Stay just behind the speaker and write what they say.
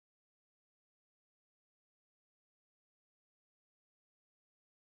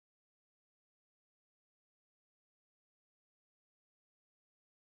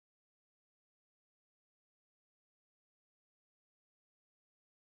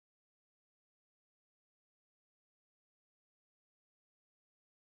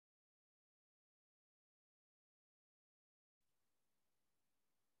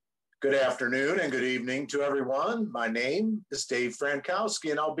Good afternoon and good evening to everyone. My name is Dave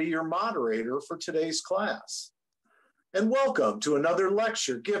Frankowski, and I'll be your moderator for today's class. And welcome to another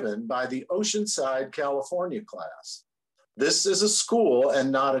lecture given by the Oceanside, California class. This is a school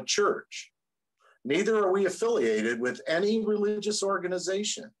and not a church. Neither are we affiliated with any religious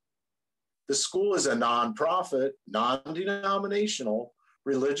organization. The school is a nonprofit, non-denominational,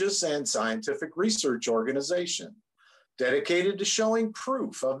 religious and scientific research organization dedicated to showing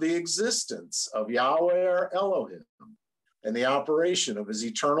proof of the existence of Yahweh or Elohim and the operation of his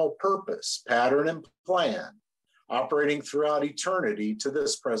eternal purpose, pattern, and plan, operating throughout eternity to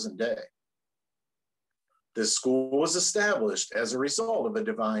this present day. This school was established as a result of a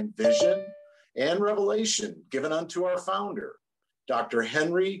divine vision and revelation given unto our founder, Dr.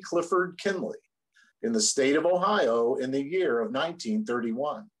 Henry Clifford Kinley, in the state of Ohio in the year of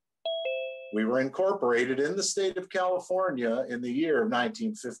 1931. We were incorporated in the state of California in the year of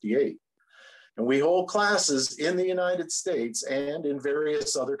 1958, and we hold classes in the United States and in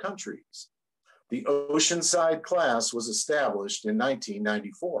various other countries. The Oceanside class was established in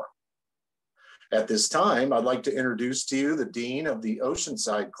 1994. At this time, I'd like to introduce to you the Dean of the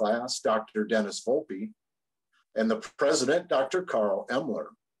Oceanside class, Dr. Dennis Volpe, and the President, Dr. Carl Emler.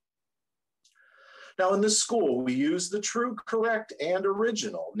 Now, in this school, we use the true, correct, and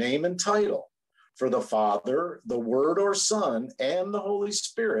original name and title for the Father, the Word or Son, and the Holy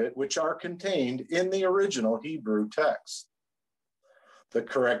Spirit, which are contained in the original Hebrew text. The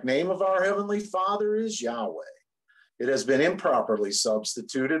correct name of our Heavenly Father is Yahweh. It has been improperly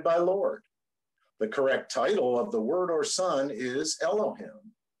substituted by Lord. The correct title of the Word or Son is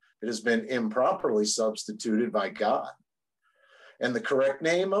Elohim. It has been improperly substituted by God. And the correct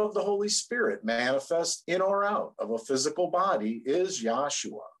name of the Holy Spirit, manifest in or out of a physical body, is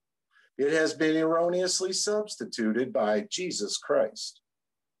Yahshua. It has been erroneously substituted by Jesus Christ.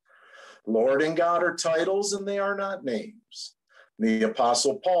 Lord and God are titles, and they are not names. The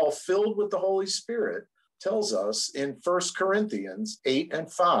Apostle Paul, filled with the Holy Spirit, tells us in 1 Corinthians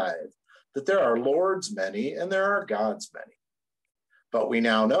 8:5 that there are Lords many and there are gods many. But we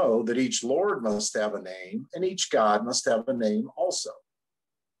now know that each Lord must have a name and each God must have a name also.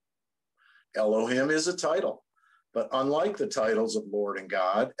 Elohim is a title, but unlike the titles of Lord and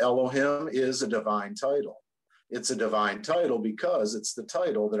God, Elohim is a divine title. It's a divine title because it's the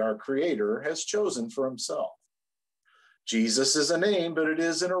title that our Creator has chosen for himself. Jesus is a name, but it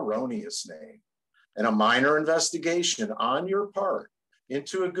is an erroneous name. And a minor investigation on your part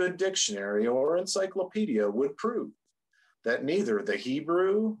into a good dictionary or encyclopedia would prove that neither the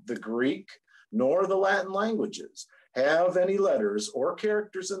Hebrew, the Greek, nor the Latin languages have any letters or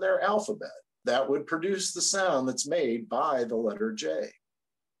characters in their alphabet that would produce the sound that's made by the letter J.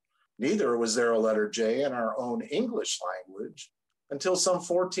 Neither was there a letter J in our own English language until some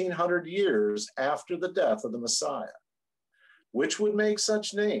 1400 years after the death of the Messiah, which would make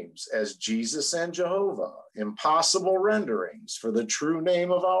such names as Jesus and Jehovah impossible renderings for the true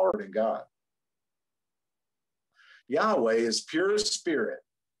name of our Lord and God. Yahweh is pure spirit,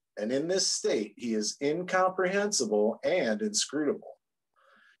 and in this state, he is incomprehensible and inscrutable.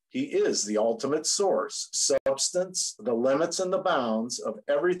 He is the ultimate source, substance, the limits and the bounds of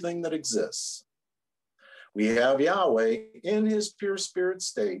everything that exists. We have Yahweh in his pure spirit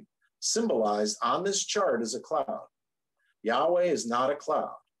state, symbolized on this chart as a cloud. Yahweh is not a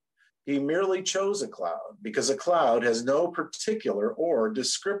cloud. He merely chose a cloud because a cloud has no particular or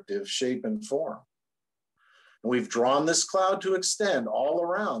descriptive shape and form. And we've drawn this cloud to extend all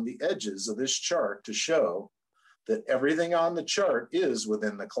around the edges of this chart to show that everything on the chart is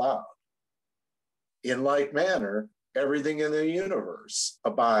within the cloud. In like manner, everything in the universe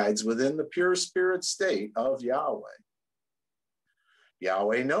abides within the pure spirit state of Yahweh.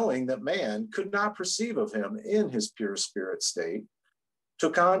 Yahweh, knowing that man could not perceive of him in his pure spirit state,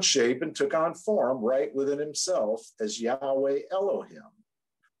 took on shape and took on form right within himself as Yahweh Elohim.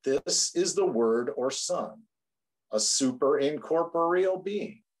 This is the Word or Son, a super incorporeal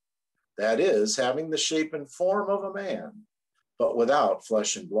being, that is, having the shape and form of a man, but without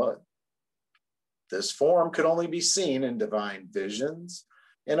flesh and blood. This form could only be seen in divine visions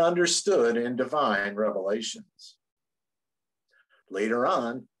and understood in divine revelations. Later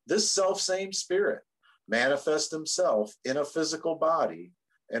on, this selfsame spirit manifested himself in a physical body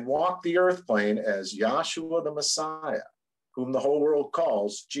and walked the earth plane as Yahshua the Messiah, whom the whole world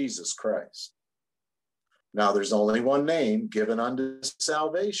calls Jesus Christ. Now there's only one name given unto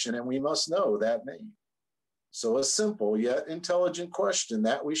salvation, and we must know that name. So a simple yet intelligent question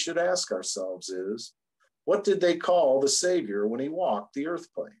that we should ask ourselves is, what did they call the Savior when he walked the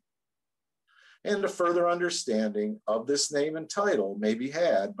earth plane? and a further understanding of this name and title may be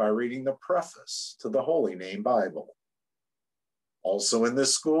had by reading the preface to the Holy Name Bible. Also in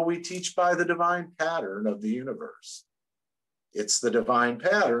this school, we teach by the divine pattern of the universe. It's the divine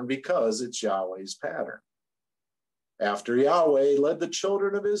pattern because it's Yahweh's pattern. After Yahweh led the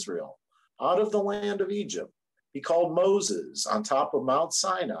children of Israel out of the land of Egypt, he called Moses on top of Mount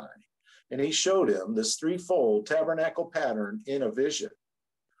Sinai, and he showed him this threefold tabernacle pattern in a vision.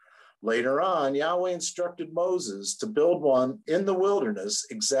 Later on, Yahweh instructed Moses to build one in the wilderness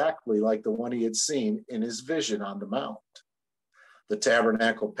exactly like the one he had seen in his vision on the mount. The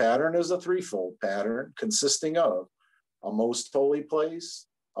tabernacle pattern is a threefold pattern consisting of a most holy place,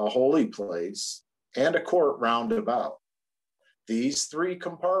 a holy place, and a court round about. These three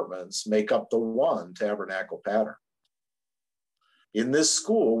compartments make up the one tabernacle pattern. In this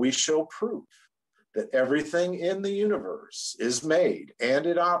school, we show proof that everything in the universe is made and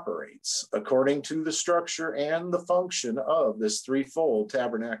it operates according to the structure and the function of this threefold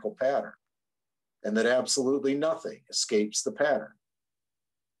tabernacle pattern, and that absolutely nothing escapes the pattern.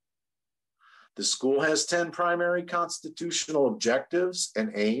 The school has 10 primary constitutional objectives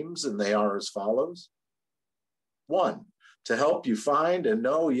and aims, and they are as follows. 1, to help you find and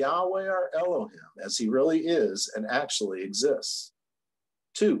know Yahweh our Elohim as he really is and actually exists.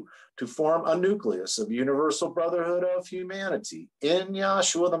 2, to form a nucleus of universal brotherhood of humanity in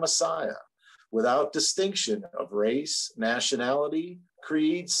Yahshua the Messiah, without distinction of race, nationality,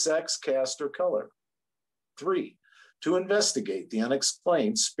 creed, sex, caste, or color. 3, to investigate the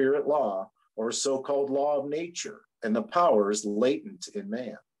unexplained spirit law, or so-called law of nature, and the powers latent in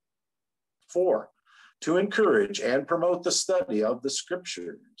man. 4, to encourage and promote the study of the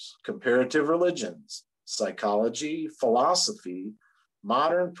scriptures, comparative religions, psychology, philosophy,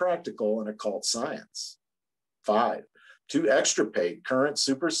 modern practical and occult science. 5, to extirpate current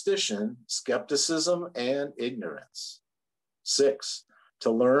superstition, skepticism, and ignorance. 6,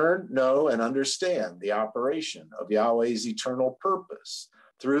 to learn, know, and understand the operation of Yahweh's eternal purpose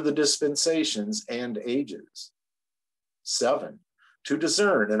through the dispensations and ages. 7, to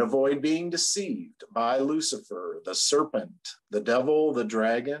discern and avoid being deceived by Lucifer, the serpent, the devil, the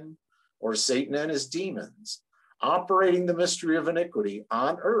dragon, or Satan and his demons, operating the mystery of iniquity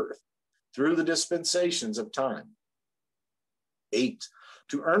on earth through the dispensations of time. 8,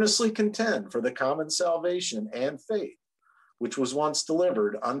 to earnestly contend for the common salvation and faith, which was once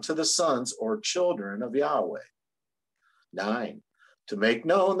delivered unto the sons or children of Yahweh. 9, to make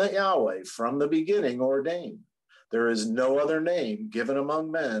known that Yahweh from the beginning ordained there is no other name given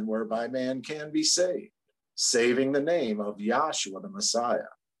among men whereby man can be saved, saving the name of Yahshua the Messiah.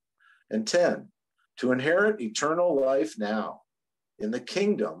 And 10, to inherit eternal life now in the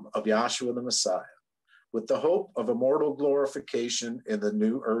kingdom of Yahshua the Messiah, with the hope of immortal glorification in the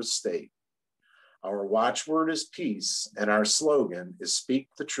new earth state. Our watchword is peace, and our slogan is speak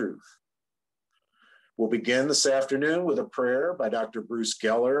the truth. We'll begin this afternoon with a prayer by Dr. Bruce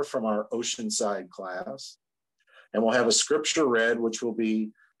Geller from our Oceanside class. And we'll have a scripture read, which will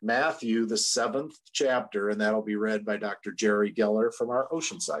be Matthew, the 7th chapter, and that'll be read by Dr. Jerry Geller from our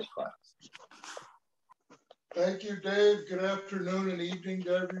Oceanside class. Thank you, Dave. Good afternoon and evening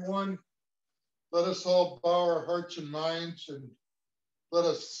to everyone. Let us all bow our hearts and minds and let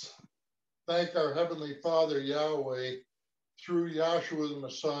us thank our Heavenly Father, Yahweh, through Yahshua the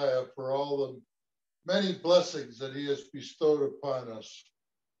Messiah for all the many blessings that he has bestowed upon us.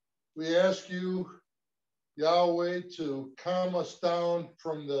 We ask you, Yahweh, to calm us down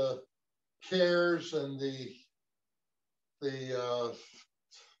from the cares and the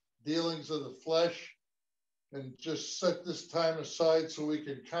dealings of the flesh, and just set this time aside so we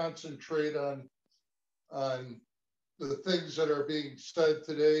can concentrate on the things that are being said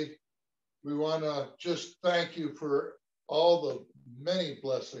today. We want to just thank you for all the many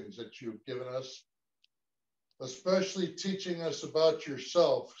blessings that you've given us, especially teaching us about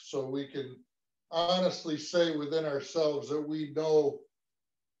yourself so we can honestly say within ourselves that we know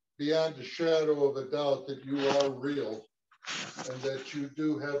beyond a shadow of a doubt that you are real and that you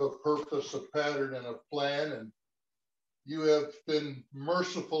do have a purpose, a pattern, and a plan, and you have been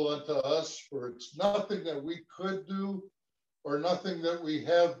merciful unto us, for it's nothing that we could do or nothing that we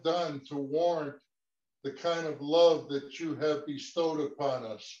have done to warrant the kind of love that you have bestowed upon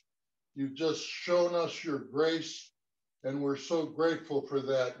us. You've just shown us your grace, and we're so grateful for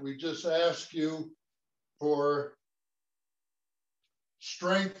that. We just ask you for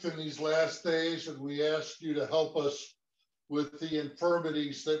strength in these last days, and we ask you to help us with the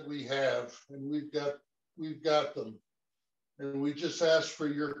infirmities that we have, and we've got them. And we just ask for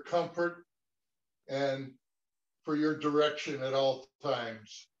your comfort and for your direction at all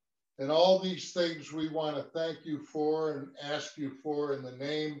times. And all these things we want to thank you for and ask you for in the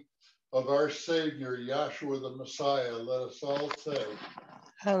name of our Savior, Yahshua the Messiah. Let us all say,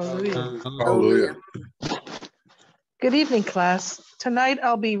 Hallelujah. Hallelujah. Good evening, class. Tonight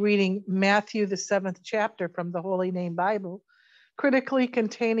I'll be reading Matthew, the 7th chapter from the Holy Name Bible, critically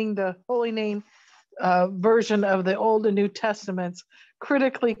containing the Holy Name version of the Old and New Testaments,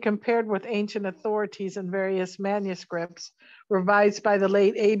 critically compared with ancient authorities and various manuscripts, revised by the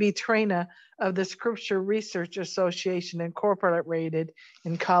late A.B. Traina of the Scripture Research Association, Incorporated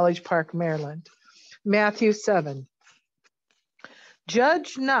in College Park, Maryland. Matthew 7.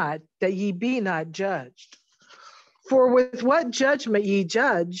 Judge not that ye be not judged. For with what judgment ye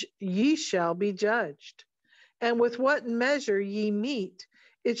judge, ye shall be judged. And with what measure ye mete,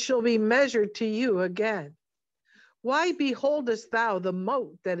 it shall be measured to you again. Why beholdest thou the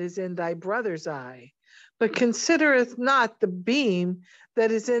mote that is in thy brother's eye, but considereth not the beam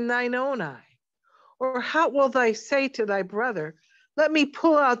that is in thine own eye? Or how wilt thou say to thy brother, let me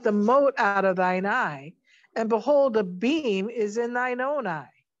pull out the mote out of thine eye, and behold, a beam is in thine own eye?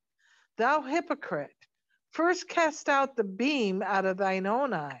 Thou hypocrite, first cast out the beam out of thine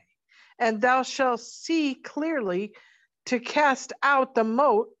own eye, and thou shalt see clearly to cast out the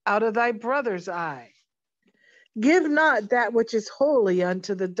mote out of thy brother's eye. Give not that which is holy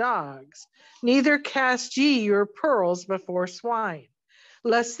unto the dogs, neither cast ye your pearls before swine,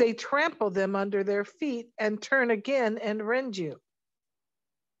 lest they trample them under their feet and turn again and rend you.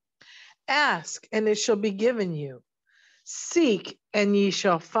 Ask, and it shall be given you. Seek, and ye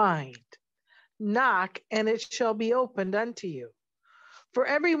shall find. Knock, and it shall be opened unto you. For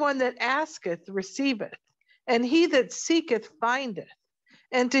everyone that asketh receiveth, and he that seeketh findeth,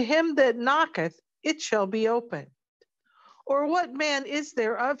 and to him that knocketh it shall be opened. Or what man is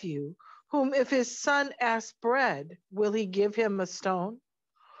there of you, whom if his son ask bread, will he give him a stone?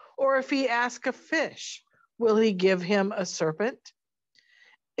 Or if he ask a fish, will he give him a serpent?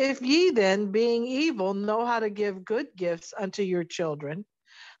 If ye then, being evil, know how to give good gifts unto your children,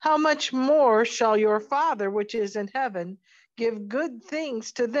 how much more shall your Father which is in heaven give good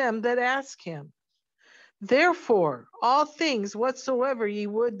things to them that ask him? Therefore, all things whatsoever ye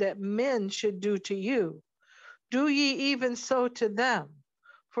would that men should do to you, do ye even so to them,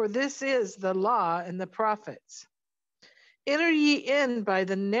 for this is the law and the prophets. Enter ye in by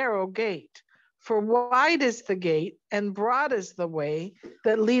the narrow gate, for wide is the gate, and broad is the way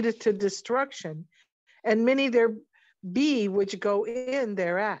that leadeth to destruction, and many there be which go in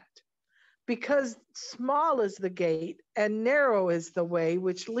thereat. Because small is the gate, and narrow is the way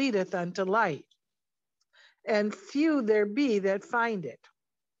which leadeth unto life, and few there be that find it.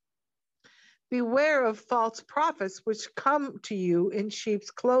 Beware of false prophets which come to you in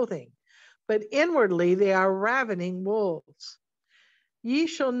sheep's clothing, but inwardly they are ravening wolves. Ye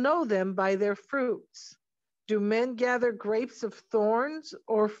shall know them by their fruits. Do men gather grapes of thorns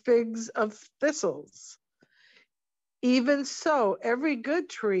or figs of thistles? Even so, every good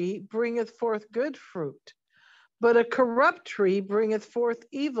tree bringeth forth good fruit, but a corrupt tree bringeth forth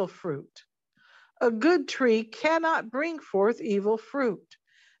evil fruit. A good tree cannot bring forth evil fruit,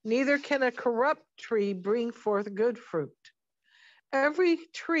 neither can a corrupt tree bring forth good fruit. Every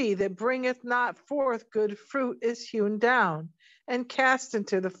tree that bringeth not forth good fruit is hewn down and cast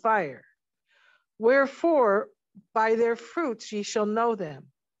into the fire. Wherefore, by their fruits ye shall know them.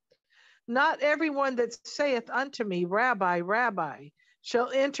 Not everyone that saith unto me, Rabbi, Rabbi, shall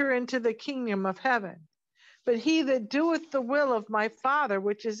enter into the kingdom of heaven, but he that doeth the will of my Father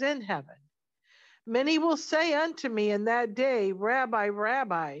which is in heaven. Many will say unto me in that day, Rabbi,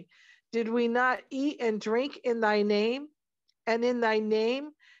 Rabbi, did we not eat and drink in thy name? And in thy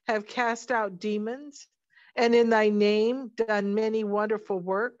name have cast out demons? And in thy name done many wonderful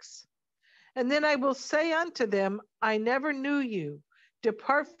works? And then I will say unto them, I never knew you.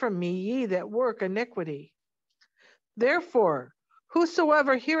 Depart from me, ye that work iniquity. Therefore,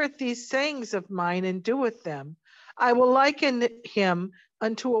 whosoever heareth these sayings of mine and doeth them, I will liken him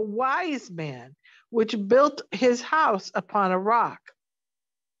unto a wise man, which built his house upon a rock.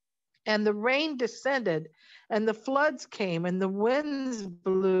 And the rain descended, and the floods came, and the winds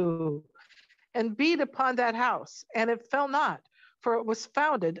blew, and beat upon that house, and it fell not, for it was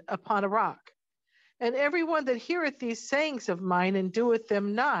founded upon a rock. And everyone that heareth these sayings of mine and doeth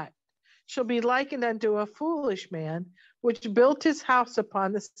them not shall be likened unto a foolish man, which built his house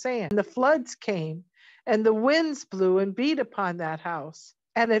upon the sand. And the floods came, and the winds blew and beat upon that house,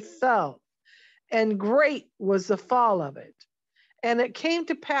 and it fell, and great was the fall of it. And it came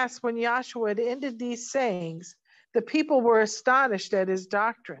to pass when Joshua had ended these sayings, the people were astonished at his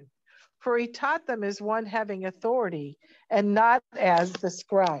doctrine. for he taught them as one having authority and not as the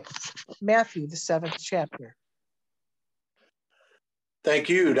scribes. Matthew, the 7th chapter. Thank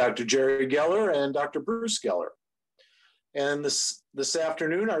you, Dr. Jerry Geller and Dr. Bruce Geller. And this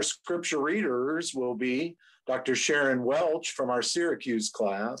afternoon, our scripture readers will be Dr. Sharon Welch from our Syracuse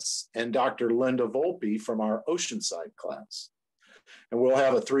class and Dr. Linda Volpe from our Oceanside class. And we'll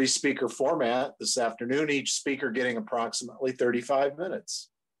have a 3-speaker format this afternoon, each speaker getting approximately 35 minutes.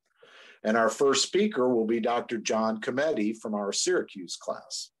 And our first speaker will be Dr. John Cometti from our Syracuse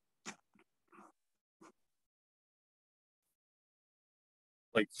class.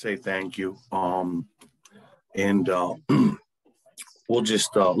 I'd like to say thank you. We'll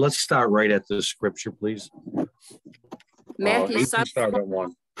just, let's start right at the scripture, please. Matthew, start at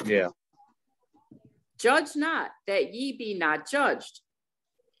 1. Yeah. Judge not, that ye be not judged.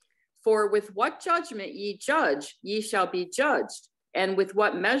 For with what judgment ye judge, ye shall be judged. And with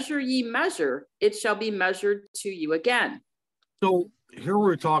what measure ye measure, it shall be measured to you again. So here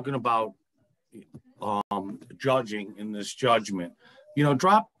we're talking about judging in this judgment. You know,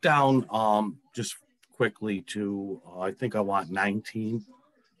 drop down just quickly to, I think I want 19.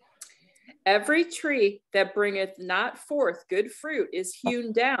 Every tree that bringeth not forth good fruit is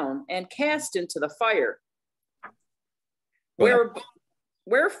hewn down and cast into the fire.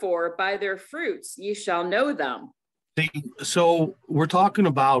 Wherefore, by their fruits ye shall know them. See, so we're talking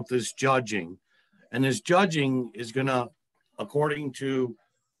about this judging, and this judging is going to, according to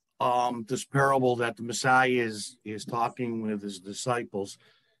this parable that the Messiah is talking with his disciples,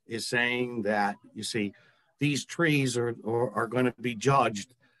 is saying that, you see, these trees are going to be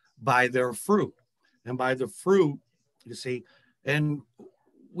judged by their fruit. And by the fruit, you see, and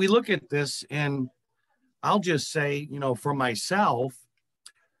we look at this, and I'll just say, you know, for myself,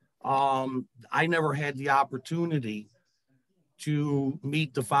 I never had the opportunity to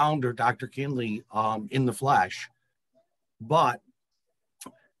meet the founder, Dr. Kinley, in the flesh. But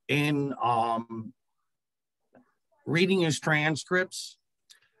in reading his transcripts,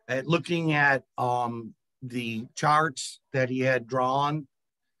 looking at the charts that he had drawn,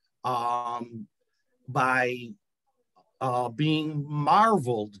 by being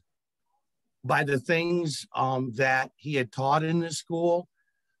marveled by the things that he had taught in this school,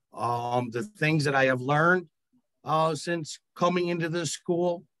 the things that I have learned since coming into this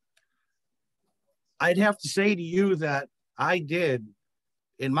school, I'd have to say to you that I did,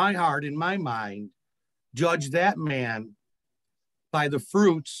 in my heart, in my mind, judge that man by the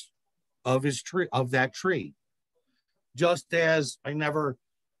fruits of his tree, of that tree. Just as I never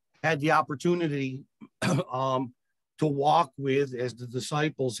had the opportunity to walk with, as the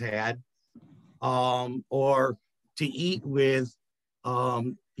disciples had, or to eat with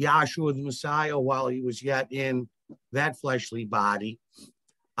Yahshua the Messiah while he was yet in that fleshly body,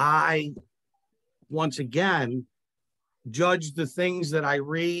 I, once again, judge the things that I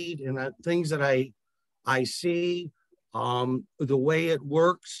read and the things that I see, the way it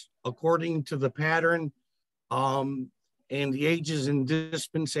works according to the pattern and the ages and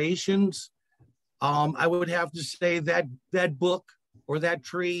dispensations. I would have to say that that book or that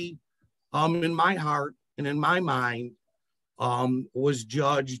tree, in my heart and in my mind, was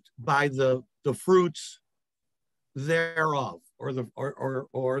judged by the fruits thereof, or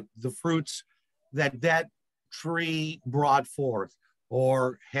the fruits that tree brought forth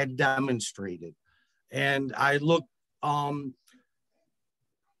or had demonstrated. And I look to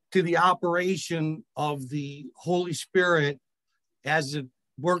the operation of the Holy Spirit as it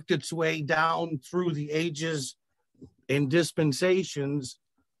worked its way down through the ages and dispensations,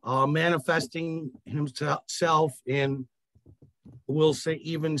 manifesting himself in, we'll say,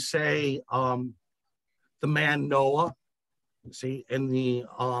 the man Noah, see, and the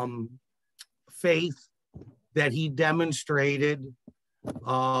faith that he demonstrated.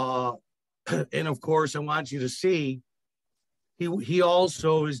 And of course, I want you to see, he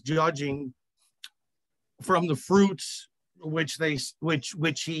also is judging from the fruits which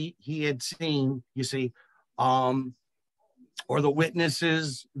he had seen, you see, or the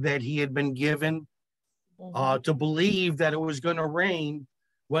witnesses that he had been given to believe that it was going to rain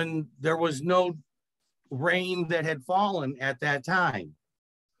when there was no rain that had fallen at that time,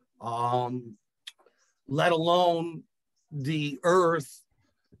 let alone the earth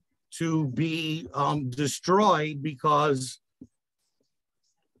to be destroyed because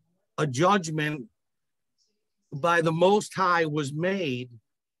a judgment by the Most High was made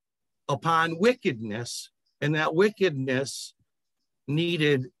upon wickedness, and that wickedness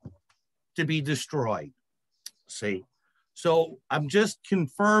needed to be destroyed. See, so I'm just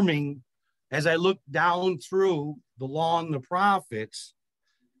confirming, as I look down through the law and the prophets,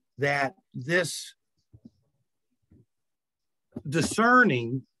 that this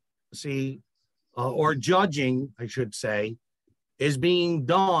discerning, or judging, I should say, is being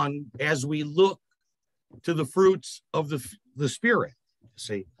done as we look to the fruits of the Spirit,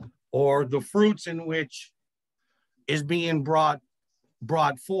 or the fruits in which is being brought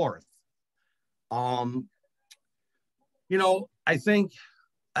forth. I think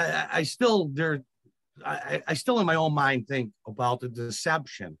I still in my own mind think about the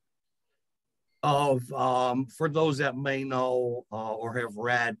deception of, for those that may know or have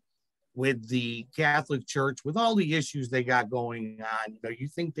read, with the Catholic Church, with all the issues they got going on, you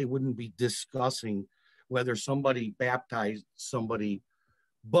think they wouldn't be discussing whether somebody baptized somebody.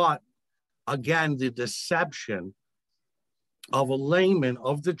 But again, the deception of a layman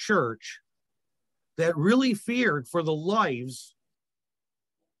of the church that really feared for the lives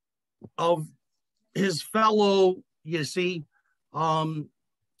of his fellow,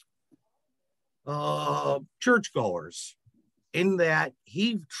 churchgoers, in that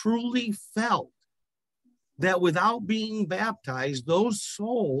he truly felt that without being baptized, those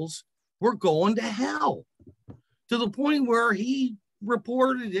souls were going to hell, to the point where he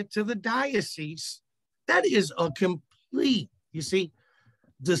reported it to the diocese. That is a complete,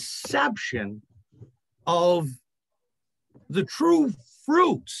 deception of the true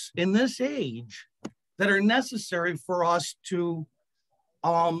fruits in this age that are necessary for us to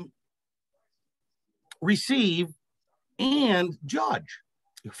receive and judge.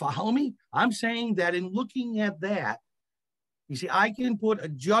 You follow me? I'm saying that in looking at that, I can put a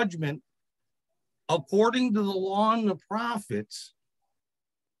judgment according to the law and the prophets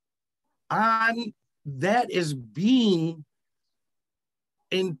on that is being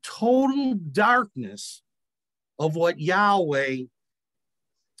in total darkness of what Yahweh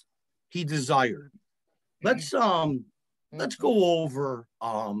he desired. Let's go over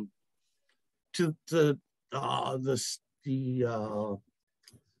to the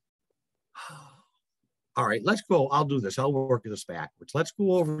all right, let's go. I'll do this. I'll work this backwards. Let's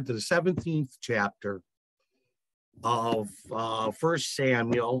go over to the 17th chapter of 1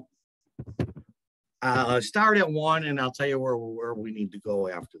 Samuel. Start at 1, and I'll tell you where we need to go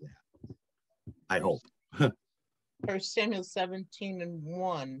after that, I hope. 1 Samuel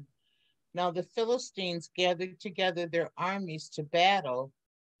 17:1. Now the Philistines gathered together their armies to battle,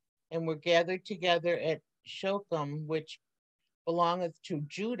 and were gathered together at Shochem, which belongeth to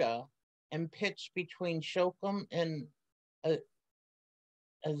Judah, and pitched between Shochem and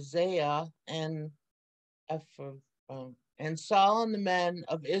Azekah and Ephraim. And Saul and the men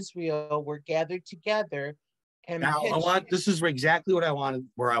of Israel were gathered together. And now this is exactly what I wanted,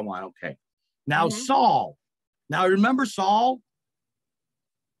 where I want. Okay. Now Saul. Now remember Saul?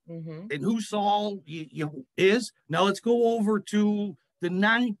 And who Saul is? Now let's go over to the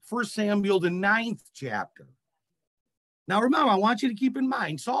 1 Samuel, the 9th chapter. Now remember, I want you to keep in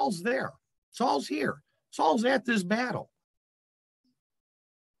mind, Saul's there. Saul's here. Saul's at this battle.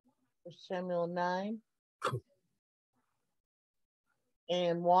 1 Samuel 9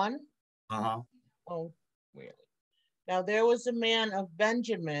 and 1. Oh, really? Now there was a man of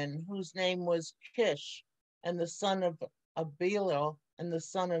Benjamin whose name was Kish, and the son of Abiel, and the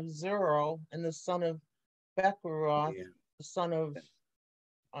son of Zerah, and the son of Bechorath, the son of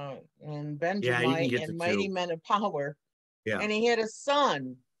and Benjamin, and mighty men of power. And he had a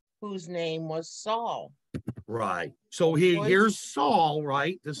son whose name was Saul. Right. So here's Saul,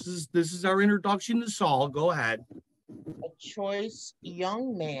 right? This is our introduction to Saul. Go ahead. A choice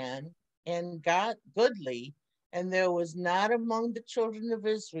young man and goodly, and there was not among the children of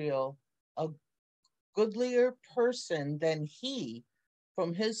Israel a goodlier person than he.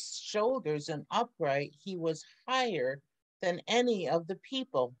 From his shoulders and upright, he was higher than any of the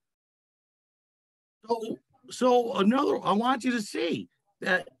people. So I want you to see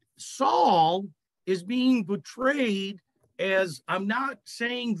that Saul is being portrayed as, I'm not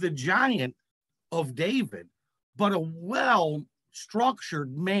saying the giant of David, but a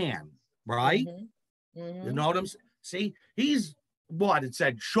well-structured man, right? You know what I'm saying? See, he's what it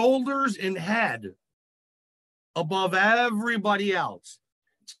said, shoulders and head above everybody else.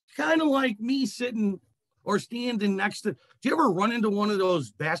 It's kind of like me sitting or standing next to, do you ever run into one of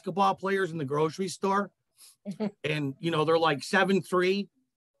those basketball players in the grocery store? And, they're like 7'3",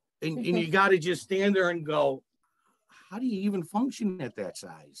 and you got to just stand there and go, how do you even function at that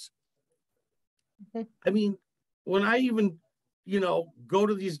size? I mean, when I even, go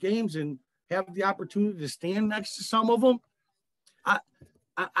to these games and have the opportunity to stand next to some of them,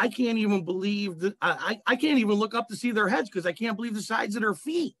 I can't even believe that. I can't even look up to see their heads because I can't believe the size of their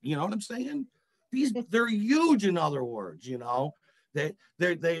feet. You know what I'm saying? They're huge, in other words,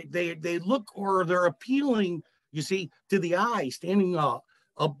 They look, or they're appealing, you see, to the eye, standing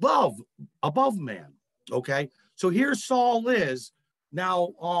above man. Okay, so here Saul is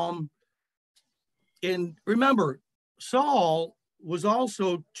now. And remember, Saul was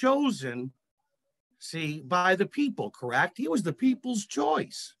also chosen, see, by the people. Correct? He was the people's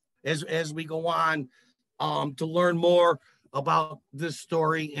choice. As we go on to learn more about this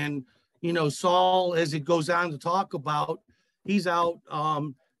story, and Saul, as it goes on to talk about, he's out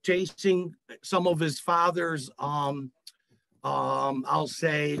chasing some of his father's I'll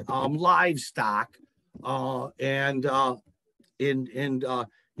say livestock, and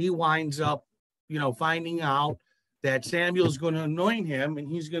he winds up finding out that Samuel's going to anoint him, and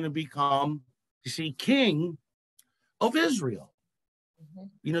he's going to become, you see, king of Israel.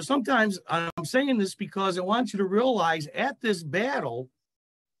 Mm-hmm. Sometimes I'm saying this because I want you to realize at this battle,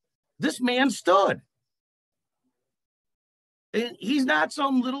 this man stood. And he's not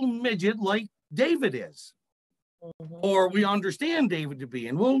some little midget like David is, mm-hmm. or we understand David to be.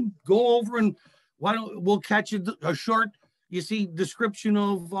 And we'll go over and we'll catch a short, you see, description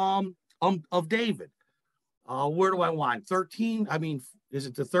of David. Where do I want? 13? I mean, is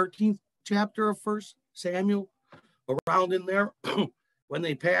it the 13th chapter of 1 Samuel? Around in there, when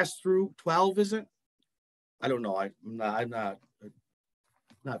they pass through 12, is it? I don't know. I'm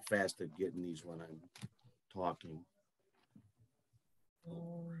not fast at getting these when I'm talking.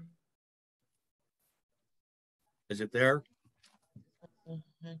 Is it there? I can't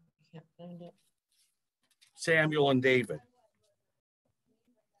find it. Samuel and David.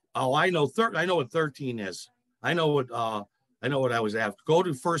 Oh, I know. I know what 13 is. I know what I was after. Go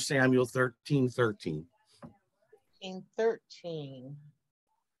to 1 Samuel 13:13. 13.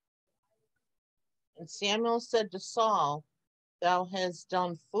 And Samuel said to Saul, "Thou hast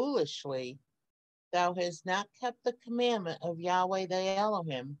done foolishly. Thou hast not kept the commandment of Yahweh thy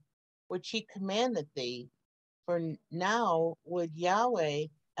Elohim, which he commanded thee. For now would Yahweh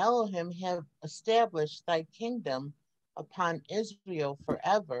Elohim have established thy kingdom upon Israel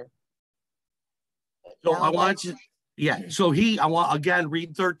forever." So I want you, yeah. So I want again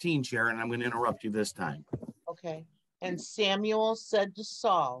read 13, Sharon. I'm going to interrupt you this time. Okay. And Samuel said to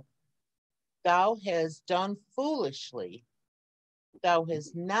Saul, "Thou hast done foolishly. Thou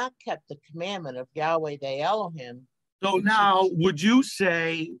hast not kept the commandment of Yahweh thy Elohim." So now, would you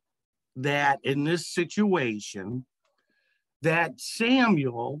say that in this situation, that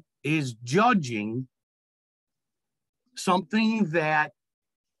Samuel is judging something that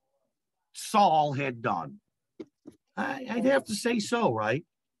Saul had done? I'd have to say so, right?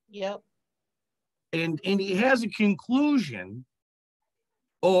 Yep. And he has a conclusion,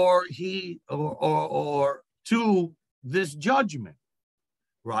 or to this judgment,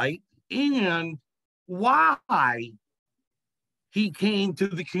 right? And why he came to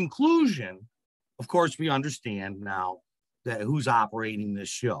the conclusion. Of course, we understand now that who's operating this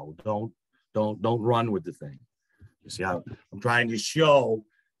show. Don't run with the thing. You see, I'm trying to show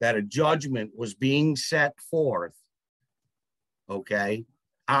that a judgment was being set forth, okay,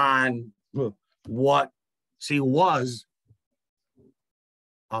 on what was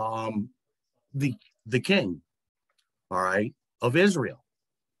the king, all right, of Israel.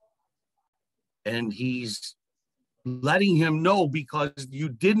 And he's letting him know, because you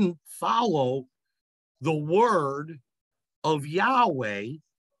didn't follow the word of Yahweh,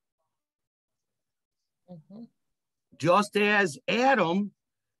 mm-hmm. just as Adam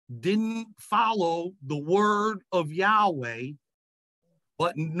didn't follow the word of Yahweh,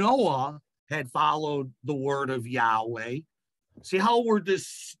 but Noah had followed the word of Yahweh. See how we're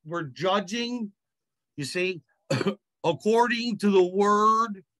judging, you see, according to the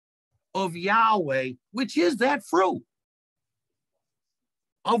word of Yahweh, which is that fruit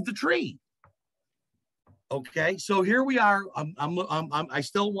of the tree. Okay, so here we are. I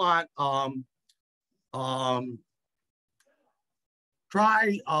still want go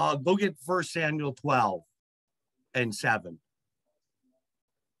get 1 Samuel 12:7.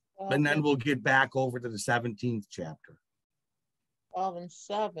 And then we'll get back over to the 17th chapter.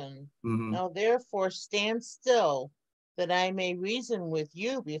 12:7. Mm-hmm. Now therefore stand still, that I may reason with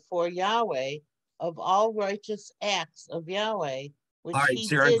you before Yahweh of all righteous acts of Yahweh, which all right, he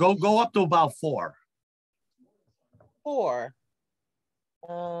Sarah, did. go up to about 4. 4.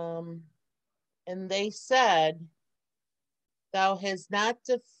 And they said, "Thou hast not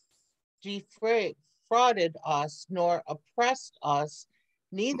defrauded us, nor oppressed us,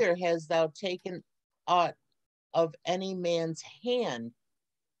 neither hast thou taken aught of any man's hand."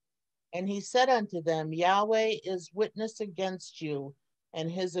 And he said unto them, "Yahweh is witness against you, and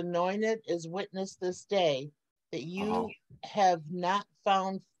his anointed is witness this day, that you have not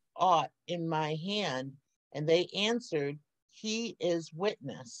found aught in my hand? And they answered, he is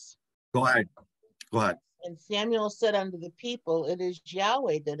witness. Go ahead. Go ahead. And Samuel said unto the people, it is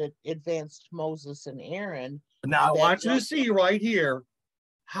Yahweh that advanced Moses and Aaron. Now I want you to see right here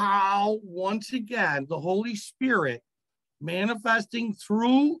how, once again, the Holy Spirit manifesting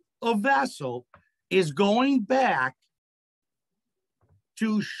through a vessel is going back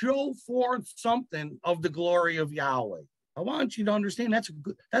to show forth something of the glory of Yahweh. I want you to understand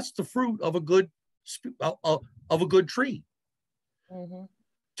that's the fruit of a good tree. Mm-hmm.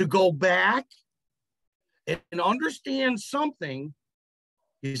 To go back and understand something,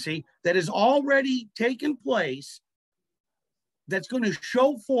 you see, that has already taken place, that's going to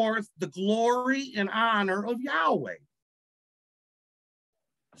show forth the glory and honor of Yahweh.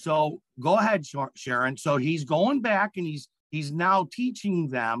 So go ahead, Sharon. So he's going back and he's now teaching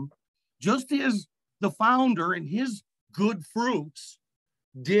them, just as the founder and his good fruits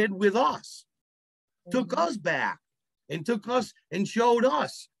did with us. Mm-hmm. Took us back and took us and showed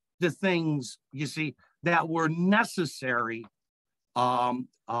us the things, you see, that were necessary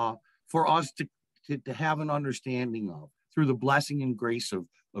for us to have an understanding of through the blessing and grace of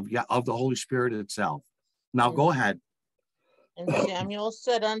the Holy Spirit itself. Now go ahead. And Samuel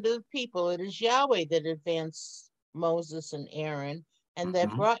said unto the people, it is Yahweh that advanced Moses and Aaron, and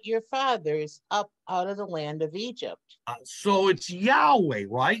that brought your fathers up out of the land of Egypt. So it's Yahweh,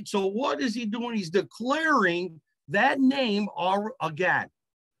 right? So what is he doing? He's declaring that name again.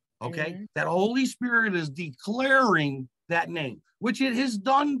 Okay, that Holy Spirit is declaring that name, which it has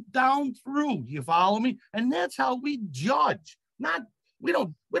done down through. You follow me? And that's how we judge. We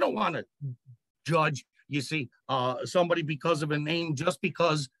don't want to judge, you see, somebody because of a name just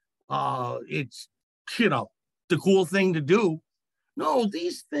because it's, the cool thing to do. No,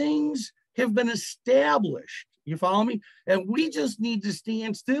 these things have been established. You follow me? And we just need to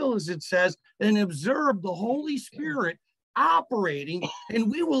stand still, as it says, and observe the Holy Spirit operating, and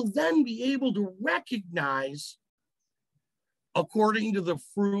we will then be able to recognize according to the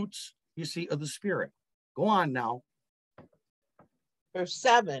fruits, you see, of the Spirit. Go on now. Verse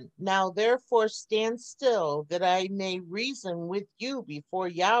 7, now therefore stand still, that I may reason with you before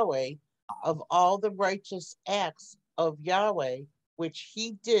Yahweh of all the righteous acts of Yahweh, which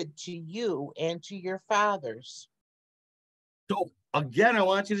he did to you and to your fathers. So again, I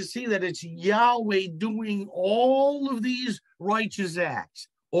want you to see that it's Yahweh doing all of these righteous acts,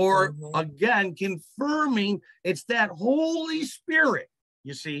 or again, confirming it's that Holy Spirit,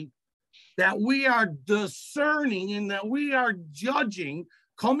 you see, that we are discerning and that we are judging,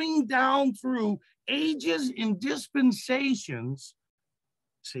 coming down through ages and dispensations,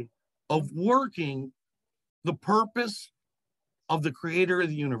 see, of working the purpose of the creator of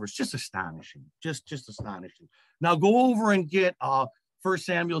the universe. Just astonishing, just astonishing. Now go over and get 1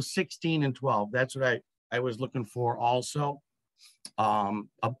 Samuel 16 and 12. That's what I was looking for also,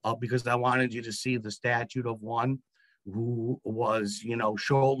 because I wanted you to see the statute of one who was,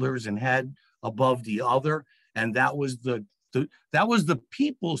 shoulders and head above the other. And that was the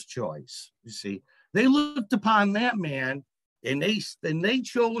people's choice. You see, they looked upon that man and they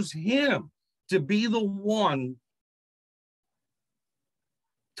chose him to be the one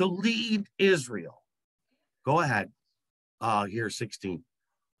to lead Israel. Go ahead. Here, 16.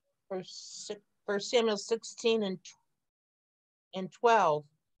 First Samuel 16 and 12.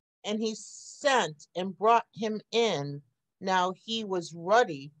 And he sent and brought him in. Now he was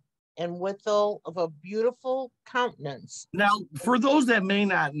ruddy and withal of a beautiful countenance. Now, for those that may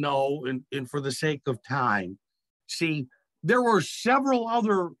not know, and for the sake of time, see, there were several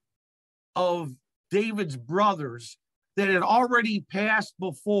other of David's brothers that had already passed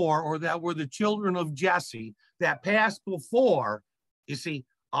before, or that were the children of Jesse that passed before, you see,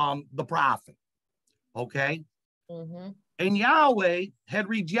 the prophet. Okay? And Yahweh had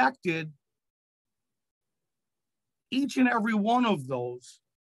rejected each and every one of those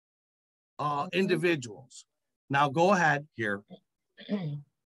individuals. Now go ahead here.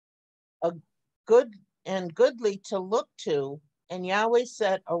 A good and goodly to look to, and Yahweh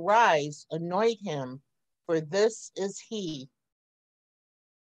said, arise, anoint him, for this is he.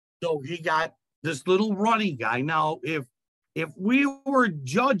 So he got this little ruddy guy. Now, if we were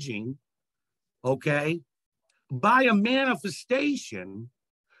judging, okay, by a manifestation,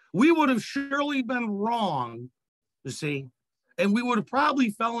 we would have surely been wrong, you see, and we would have probably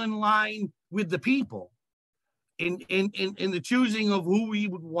fell in line with the people in the choosing of who we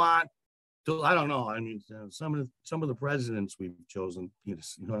would want to. I don't know. I mean, some of the presidents we've chosen, you know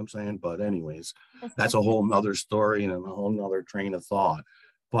what I'm saying? But anyways, that's a whole nother story and a whole nother train of thought.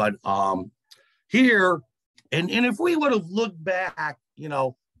 But here, And if we would have looked back, you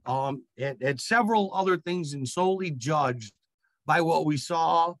know, at several other things and solely judged by what we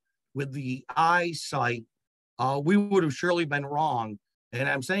saw with the eyesight, we would have surely been wrong. And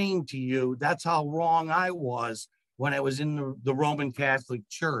I'm saying to you, that's how wrong I was when I was in the Roman Catholic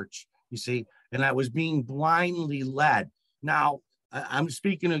Church, you see, and I was being blindly led. Now, I'm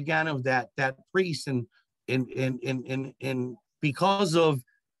speaking again of that priest, and because of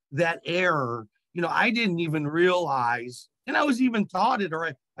that error, you know, I didn't even realize, and I was even taught it, or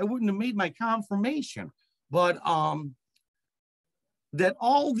I wouldn't have made my confirmation, but that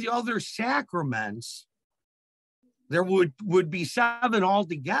all the other sacraments, there would be 7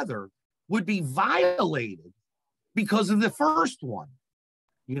 altogether, would be violated because of the first one,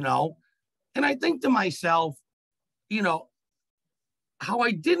 you know? And I think to myself, you know, how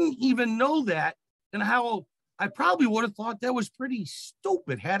I didn't even know that, and how I probably would have thought that was pretty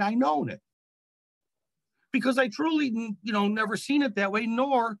stupid had I known it. Because I truly, you know, never seen it that way,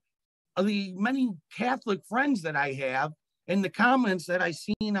 nor the many Catholic friends that I have and the comments that I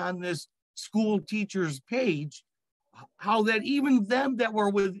seen on this school teacher's page, how that even them that were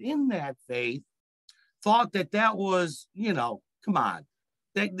within that faith thought that was, you know, come on,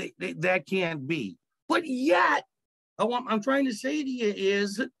 that can't be. But yet, what I'm trying to say to you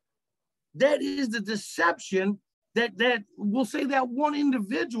is that is the deception that we'll say that one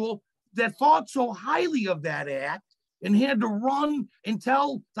individual that thought so highly of that act and had to run and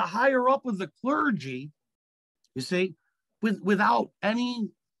tell the higher up of the clergy, you see, without any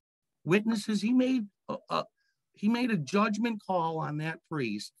witnesses. He made a judgment call on that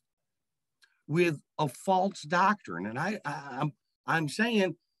priest with a false doctrine. And I'm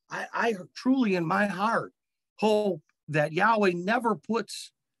saying I truly in my heart hope that Yahweh never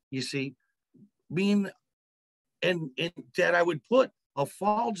puts, you see, being and that I would put a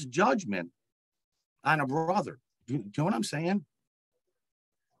false judgment on a brother. Do you know what I'm saying?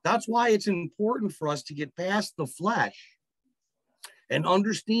 That's why it's important for us to get past the flesh and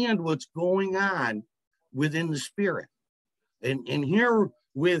understand what's going on within the spirit. And here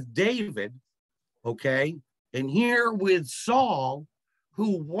with David, okay, and here with Saul,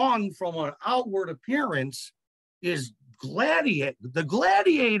 who won from an outward appearance, is the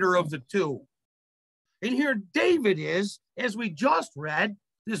gladiator of the two. And here David is, as we just read,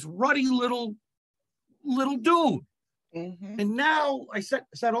 this ruddy little dude. Mm-hmm. And now I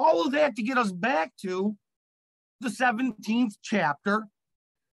said all of that to get us back to the 17th chapter,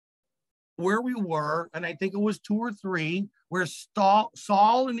 where we were, and I think it was 2 or 3, where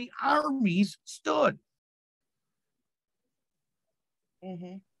Saul and the armies stood.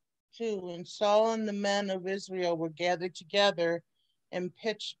 Mm-hmm. 2, and Saul and the men of Israel were gathered together and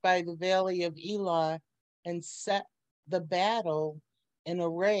pitched by the valley of Elah and set the battle in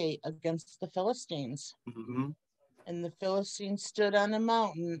array against the Philistines. Mm-hmm. And the Philistines stood on a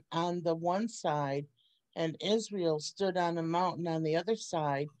mountain on the one side, and Israel stood on a mountain on the other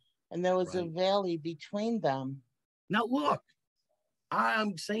side, and there was a valley between them. Now look,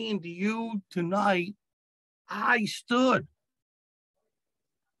 I'm saying to you tonight, I stood,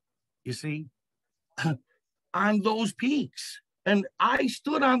 you see, on those peaks, and I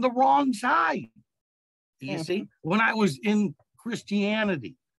stood on the wrong side. You mm-hmm. see, when I was in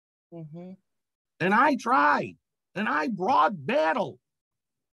Christianity, mm-hmm. and I tried, and I brought battle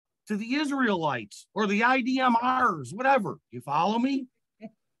to the Israelites or the IDMRs, whatever. You follow me?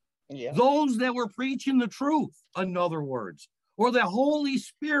 Yeah. Those that were preaching the truth, in other words, or the Holy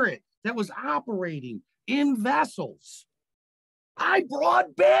Spirit that was operating in vessels, I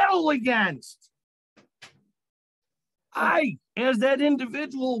brought battle against. I, as that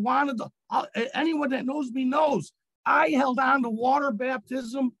individual, wanted to, anyone that knows me knows, I held on to water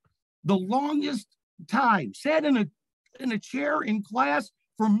baptism the longest time, sat in a chair in class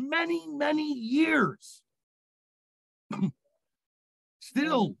for many, many years.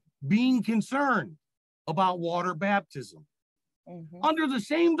 Still being concerned about water baptism. Mm-hmm. Under the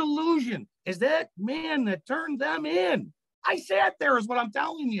same delusion as that man that turned them in. I sat there is what I'm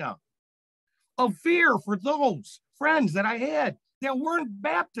telling you. Of fear for those friends that I had that weren't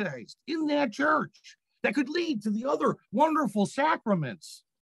baptized in that church that could lead to the other wonderful sacraments.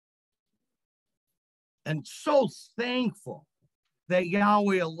 And so thankful that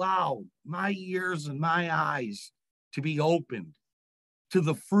Yahweh allowed my ears and my eyes to be opened to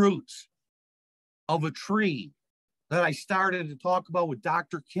the fruits of a tree that I started to talk about with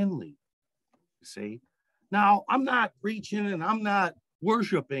Dr. Kinley. You see? Now, I'm not preaching and I'm not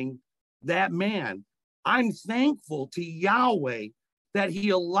worshiping that man. I'm thankful to Yahweh that he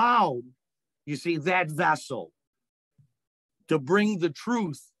allowed, you see, that vessel to bring the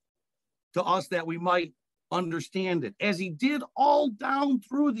truth to us that we might understand it, as he did all down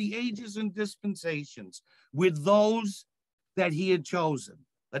through the ages and dispensations with those that he had chosen.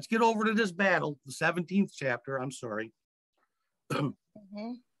 Let's get over to this battle, the 17th chapter. I'm sorry.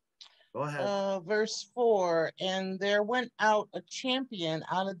 Mm-hmm. Go ahead. Verse 4, and there went out a champion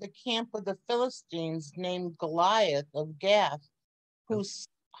out of the camp of the Philistines named Goliath of Gath, whose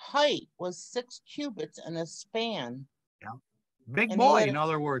height was 6 cubits and a span. Yeah. Big And boy, in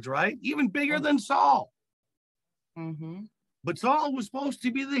other words, right? Even bigger than Saul. Mm-hmm. But Saul was supposed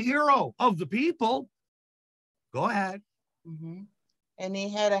to be the hero of the people. Go ahead. Mm-hmm. And he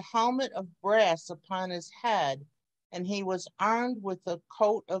had a helmet of brass upon his head, and he was armed with a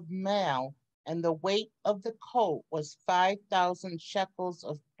coat of mail, and the weight of the coat was 5,000 shekels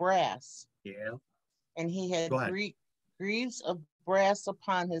of brass. Yeah. And he had greaves of brass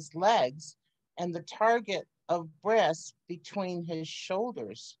upon his legs, and the target of brass between his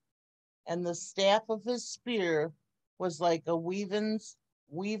shoulders. And the staff of his spear was like a weaver's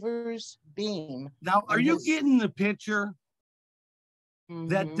beam. Now, are you getting the picture? Mm-hmm.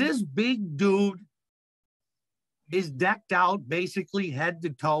 That this big dude is decked out basically head to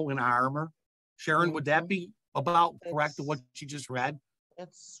toe in armor? Sharon, mm-hmm. Would that be about correct to what you just read?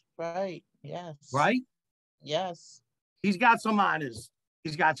 That's right. Yes. Right? Yes. He's got some on his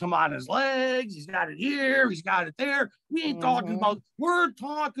legs, he's got it here, he's got it there. We ain't talking about, we're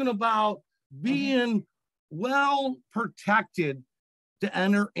talking about being well protected to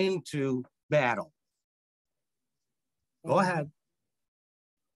enter into battle. Go ahead.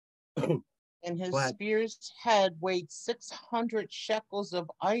 And his spear's head weighed 600 shekels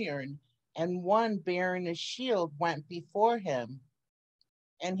of iron, and one bearing a shield went before him.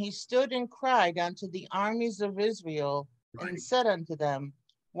 And he stood and cried unto the armies of Israel, and said unto them,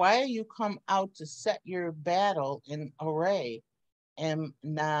 why are you come out to set your battle in array? Am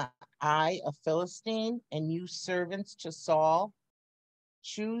not I a Philistine, and you servants to Saul?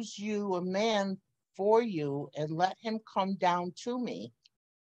 Choose you a man for you, and let him come down to me.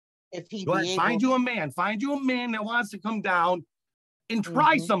 If he be able, find you a man that wants to come down and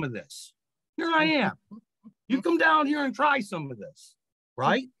try some of this. Here I am. You come down here and try some of this,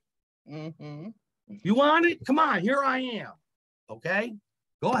 right? You want it? Come on, here I am. Okay,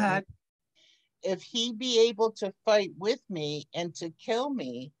 go ahead. If he be able to fight with me and to kill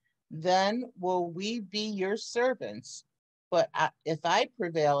me, then will we be your servants. But if I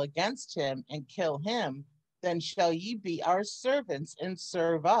prevail against him and kill him, then shall ye be our servants and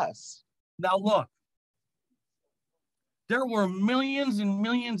serve us. Now look, there were millions and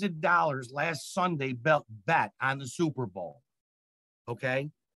millions of dollars last Sunday bet on the Super Bowl. Okay?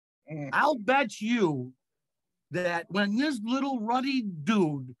 I'll bet you that when this little ruddy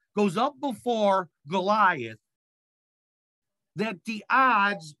dude goes up before Goliath, that the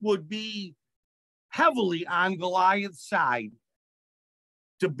odds would be heavily on Goliath's side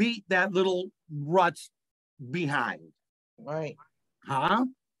to beat that little rut's behind. Right. Huh?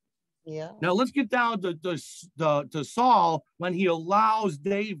 Yeah. Now let's get down to Saul when he allows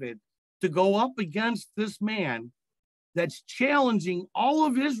David to go up against this man that's challenging all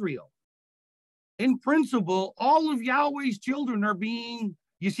of Israel. In principle, all of Yahweh's children are being,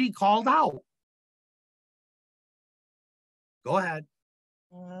 you see, called out. Go ahead.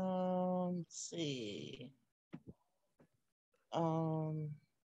 Let's see.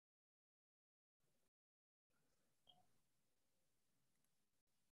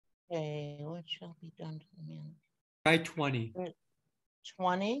 Okay, what shall be done to the man? Try 20.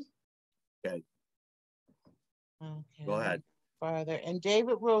 20? Okay. Okay. Go ahead. Farther. And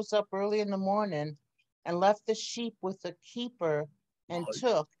David rose up early in the morning and left the sheep with the keeper and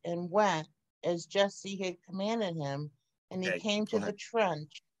took and went as Jesse had commanded him. And he came to the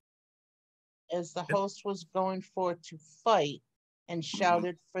trench as the host was going forth to fight and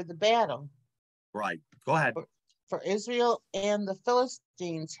shouted for the battle. Right. Go ahead. For Israel and the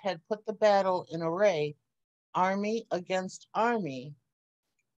Philistines had put the battle in array, army against army.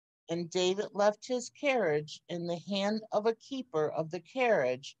 And David left his carriage in the hand of a keeper of the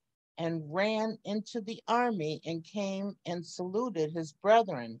carriage and ran into the army and came and saluted his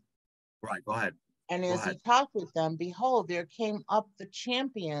brethren. Right, go ahead. And as he talked with them, behold, there came up the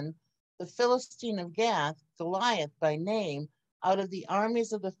champion, the Philistine of Gath, Goliath by name, out of the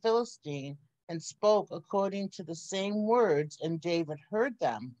armies of the Philistine, and spoke according to the same words, and David heard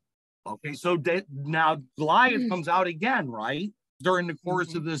them. Okay, so now Goliath comes out again, right? During the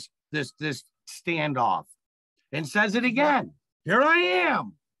course of this standoff, and says it again. Here I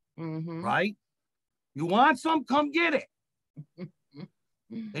am. Right? You want some? Come get it.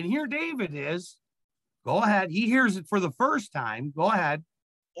 And here David is. Go ahead. He hears it for the first time. Go ahead.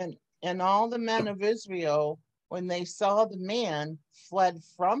 And all the men of Israel, when they saw the man, fled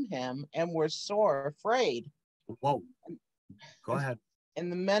from him and were sore afraid. Whoa. Go ahead.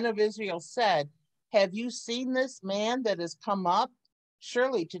 And the men of Israel said, have you seen this man that has come up?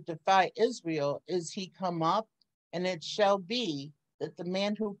 Surely to defy Israel is he come up, and it shall be that the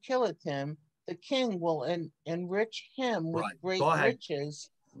man who killeth him, the king will enrich him with great riches,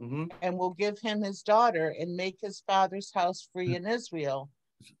 and will give him his daughter and make his father's house free in Israel.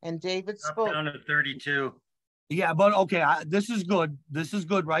 And David spoke. Down to 32. Yeah, but okay, this is good. This is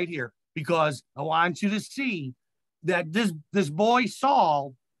good right here, because I want you to see that this boy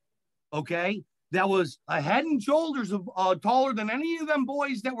Saul, okay, that was a head and shoulders of taller than any of them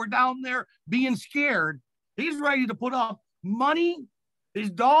boys that were down there being scared. He's ready to put up money,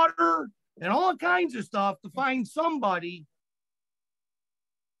 his daughter, and all kinds of stuff to find somebody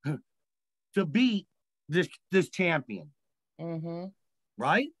to beat this champion.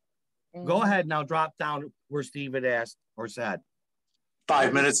 Right? Go ahead now, drop down where Steve had asked or said.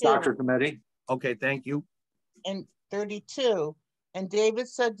 5 minutes, Dr. Cometti. Okay, thank you. And 32, and David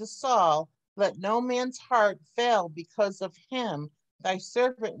said to Saul, let no man's heart fail because of him. Thy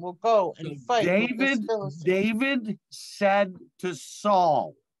servant will go and fight with this Philistine. David said to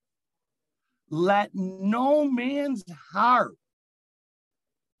Saul, let no man's heart,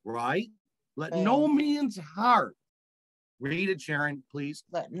 right? Let no man's heart. Read it, Sharon, please.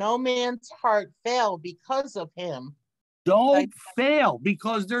 Let no man's heart fail because of him. Don't fail,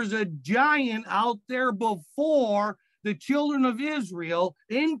 because there's a giant out there before the children of Israel,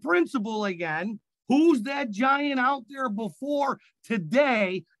 in principle again. Who's that giant out there before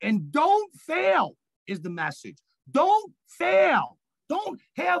today? And don't fail is the message. Don't fail. Don't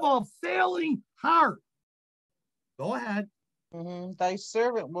have a failing heart. Go ahead. Thy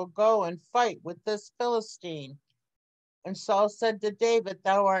servant will go and fight with this Philistine. And Saul said to David,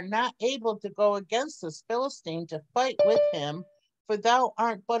 thou art not able to go against this Philistine to fight with him, for thou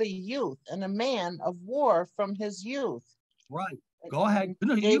art but a youth and a man of war from his youth. Right. Go ahead.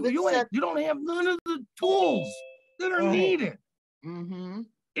 No, you don't have none of the tools that are needed.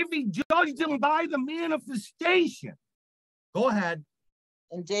 If he judged him by the manifestation. Go ahead.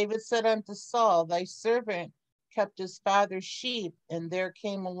 And David said unto Saul, thy servant kept his father's sheep, and there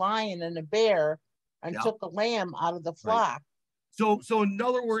came a lion and a bear, and took a lamb out of the flock. So in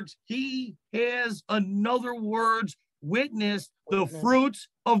other words, he has, witnessed the fruits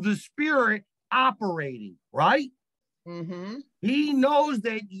of the Spirit operating, right? He knows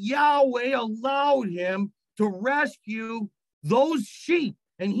that Yahweh allowed him to rescue those sheep,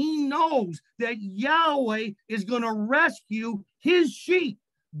 and he knows that Yahweh is going to rescue his sheep.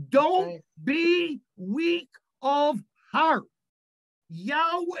 Don't be weak of heart.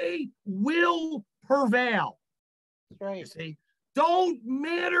 Yahweh will prevail. Right. You see, don't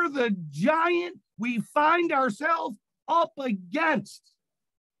matter the giant we find ourselves up against.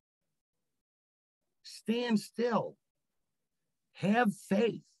 Stand still. Have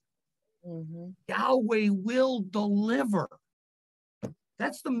faith. Yahweh will deliver.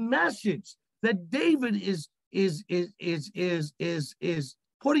 That's the message that David is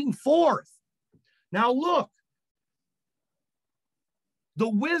putting forth. Now look, the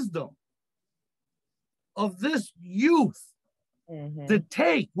wisdom of this youth to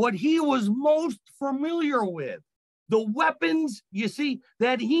take what he was most familiar with, the weapons, you see,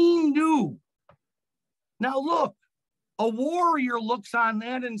 that he knew. Now look, a warrior looks on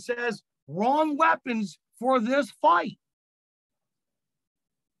that and says, wrong weapons for this fight.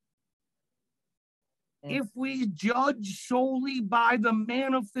 If we judge solely by the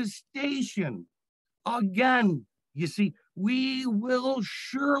manifestation, again, you see, we will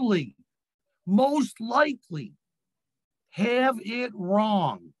surely, most likely, have it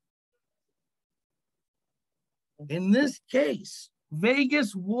wrong. In this case,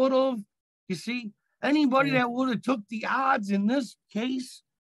 Vegas would have, you see, anybody that would have took the odds in this case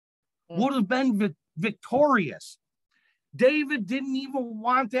would have been victorious. David didn't even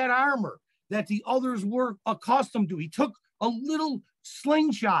want that armor that the others were accustomed to. He took a little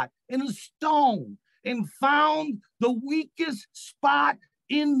slingshot and a stone and found the weakest spot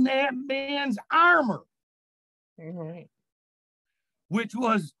in that man's armor, which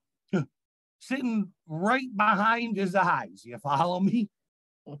was sitting right behind his eyes. You follow me?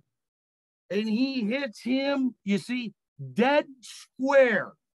 And he hits him, you see, dead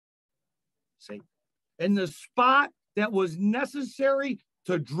square. See, in the spot that was necessary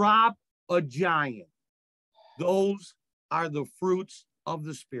to drop a giant. Those are the fruits of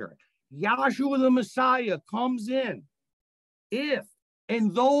the Spirit. Yahshua the Messiah comes in.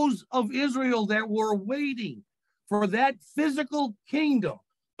 And those of Israel that were waiting for that physical kingdom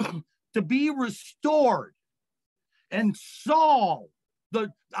to be restored. And Saul, let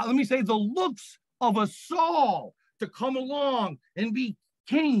me say, the looks of a Saul to come along and be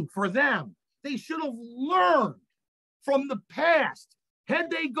king for them. They should have learned from the past. Had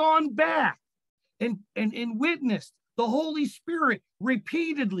they gone back and witnessed the Holy Spirit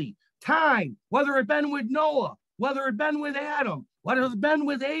repeatedly, time, whether it been with Noah, whether it been with Adam, whether it been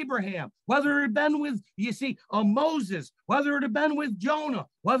with Abraham, whether it been with, Moses, whether it had been with Jonah,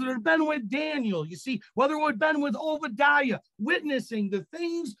 whether it had been with Daniel, whether it had been with Obadiah, witnessing the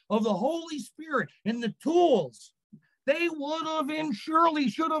things of the Holy Spirit and the tools, they would have and surely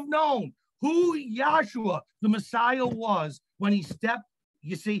should have known who Yahshua, the Messiah, was when he stepped,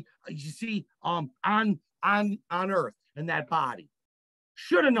 on earth in that body.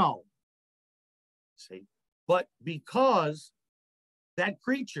 Should have known. But because that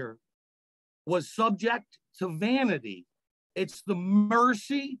creature was subject to vanity, it's the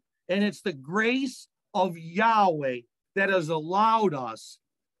mercy and it's the grace of Yahweh that has allowed us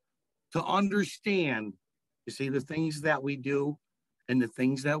to understand, the things that we do and the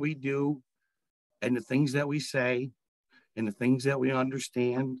things that we do and the things that we say and the things that we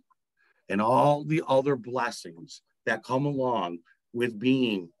understand and all the other blessings that come along with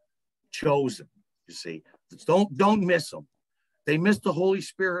being chosen. Don't miss them. They missed the Holy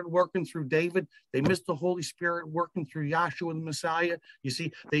Spirit working through David. They missed the Holy Spirit working through Yahshua the Messiah.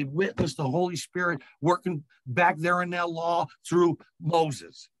 They witnessed the Holy Spirit working back there in that law through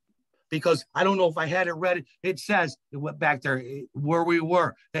Moses. Because I don't know if I had it read, it says, it went back there where we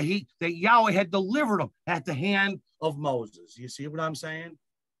were, that Yahweh had delivered them at the hand of Moses. You see what I'm saying?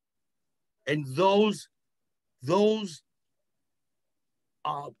 And those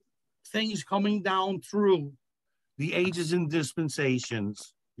things coming down through the ages and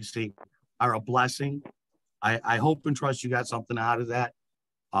dispensations, are a blessing. I hope and trust you got something out of that.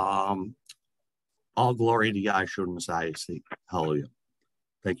 All glory to Yahshua the Messiah. Hallelujah.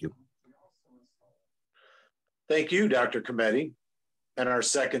 Thank you. Thank you, Dr. Cometti. And our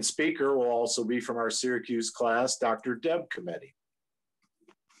second speaker will also be from our Syracuse class, Dr. Deb Cometti.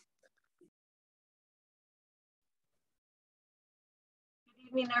 Good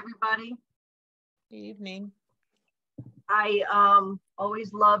evening, everybody. Good evening. I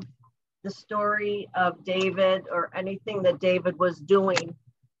always loved the story of David or anything that David was doing.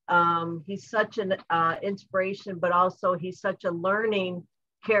 He's such an inspiration, but also he's such a learning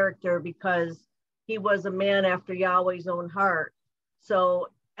character because he was a man after Yahweh's own heart. So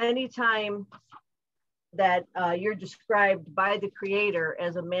anytime that you're described by the Creator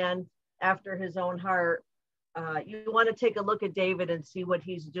as a man after his own heart, you want to take a look at David and see what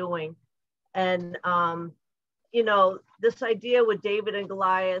he's doing. And, this idea with David and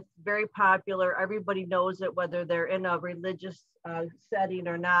Goliath, very popular. Everybody knows it, whether they're in a religious setting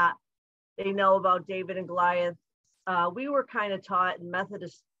or not. They know about David and Goliath. We were kind of taught in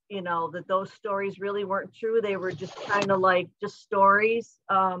Methodist, that those stories really weren't true. They were just kind of like just stories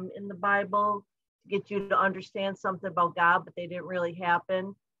in the Bible to get you to understand something about God, but they didn't really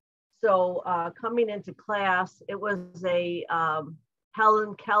happen. So coming into class, it was a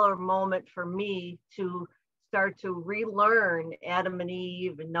Helen Keller moment for me to start to relearn Adam and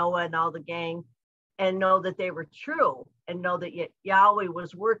Eve and Noah and all the gang and know that they were true and know that Yahweh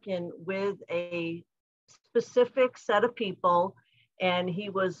was working with a specific set of people and he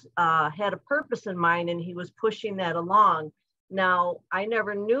was had a purpose in mind and he was pushing that along. Now, I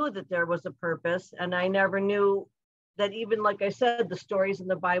never knew that there was a purpose and I never knew that even, like I said, the stories in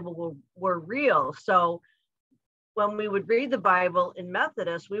the Bible were real. So when we would read the Bible in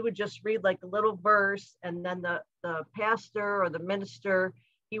Methodist, we would just read like a little verse and then the pastor or the minister,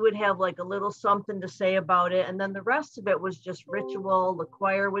 he would have like a little something to say about it. And then the rest of it was just ritual. The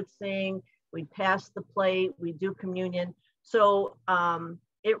choir would sing, we'd pass the plate, we'd do communion. So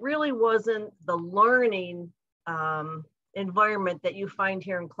it really wasn't the learning environment that you find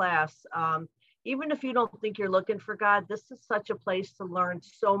here in class. Even if you don't think you're looking for God, this is such a place to learn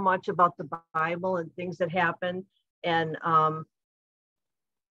so much about the Bible and things that happen. And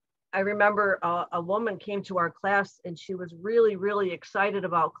I remember a woman came to our class and she was really, really excited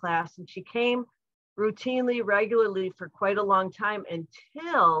about class. And she came routinely, regularly for quite a long time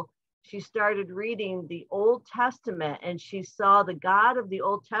until she started reading the Old Testament and she saw the God of the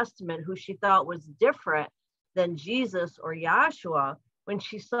Old Testament, who she thought was different than Jesus or Yahshua, when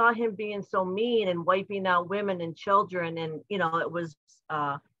she saw him being so mean and wiping out women and children, and it was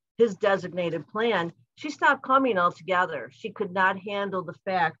his designated plan, she stopped coming altogether. She could not handle the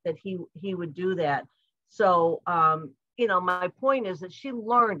fact that he would do that. So my point is that she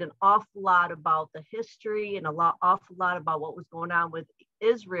learned an awful lot about the history and awful lot about what was going on with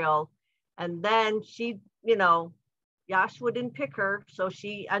Israel And then she, you know, Joshua didn't pick her, so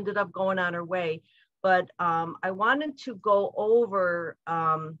she ended up going on her way. But I wanted to go over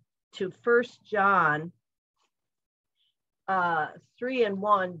to 1 John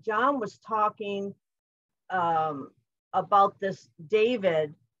 3:1. John was talking about this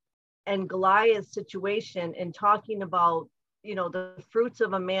David and Goliath situation, and talking about, you know, the fruits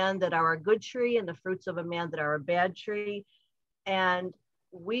of a man that are a good tree and the fruits of a man that are a bad tree. And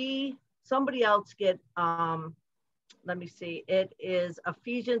somebody else get, let me see, it is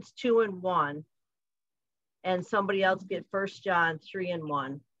Ephesians 2:1, and somebody else get 1 John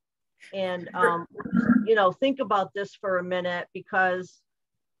 3:1. And, you know, think about this for a minute, because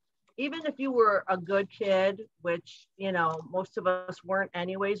even if you were a good kid, which, you know, most of us weren't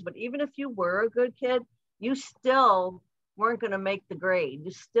anyways, but even if you were a good kid, you still weren't going to make the grade.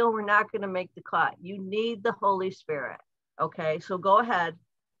 You still were not going to make the cut. You need the Holy Spirit. Okay, so go ahead.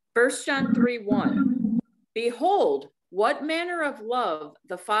 1 John 3:1. Behold, what manner of love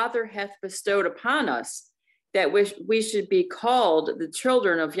the Father hath bestowed upon us, that we should be called the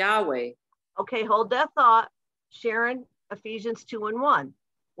children of Yahweh. Okay, hold that thought. Sharon, Ephesians 2:1.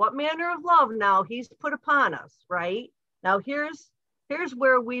 What manner of love now he's put upon us, right? Now here's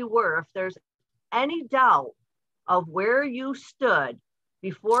where we were. If there's any doubt of where you stood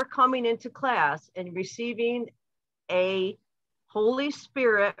before coming into class and receiving a Holy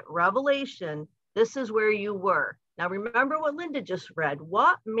Spirit revelation, this is where you were. Now remember what Linda just read.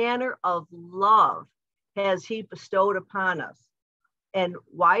 What manner of love has he bestowed upon us? And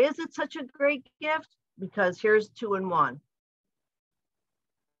why is it such a great gift? Because here's 2:1.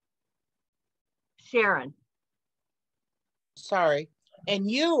 Sharon. Sorry.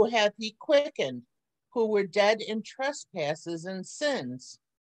 And you hath he quickened, who were dead in trespasses and sins,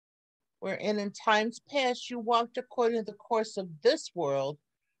 wherein in times past you walked according to the course of this world,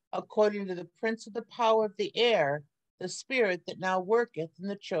 according to the prince of the power of the air, the spirit that now worketh in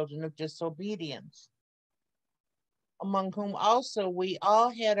the children of disobedience, among whom also we all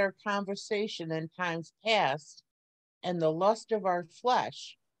had our conversation in times past, and the lust of our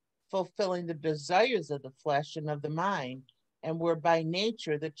flesh, fulfilling the desires of the flesh and of the mind, and were by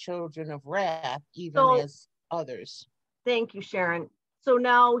nature the children of wrath, even as others. Thank you, Sharon. So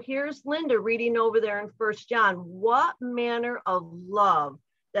now here's Linda reading over there in 1 John. What manner of love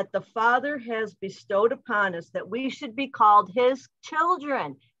that the Father has bestowed upon us, that we should be called his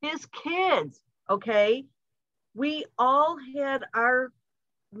children, his kids, okay? We all had our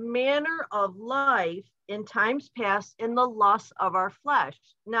manner of life in times past in the lust of our flesh.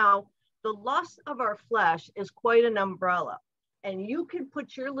 Now, the lust of our flesh is quite an umbrella, and you can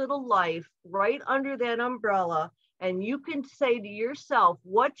put your little life right under that umbrella, and you can say to yourself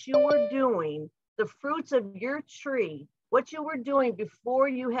what you were doing, the fruits of your tree, what you were doing before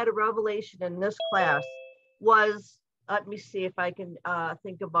you had a revelation in this class was, let me see if I can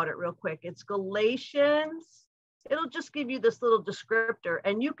think about it real quick. It's Galatians. It'll just give you this little descriptor,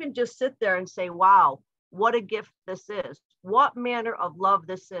 and you can just sit there and say, wow, what a gift this is. What manner of love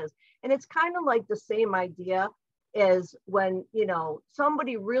this is. And it's kind of like the same idea as when, you know,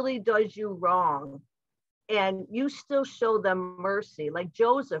 somebody really does you wrong and you still show them mercy, like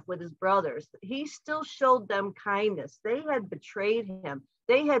Joseph with his brothers. He still showed them kindness. They had betrayed him.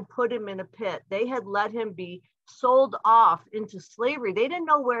 They had put him in a pit. They had let him be sold off into slavery. They didn't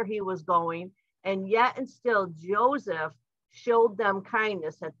know where he was going. And yet and still Joseph showed them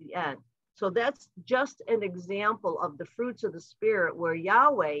kindness at the end. So that's just an example of the fruits of the Spirit, where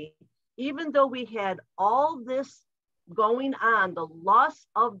Yahweh, even though we had all this going on, the lust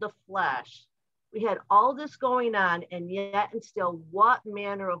of the flesh, we had all this going on, and yet and still what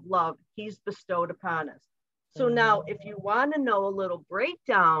manner of love he's bestowed upon us. So now if you want to know a little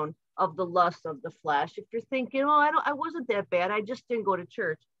breakdown of the lust of the flesh, if you're thinking, oh, I wasn't that bad, I just didn't go to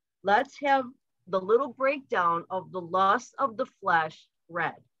church, let's have the little breakdown of the lust of the flesh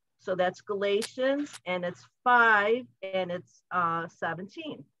read. So that's Galatians, and it's 5, and it's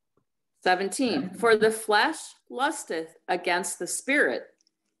 17. 17. For the flesh lusteth against the spirit,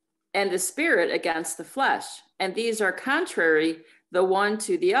 and the spirit against the flesh. And these are contrary the one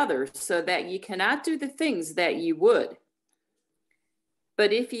to the other, so that ye cannot do the things that ye would.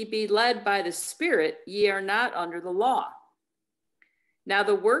 But if ye be led by the Spirit, ye are not under the law. Now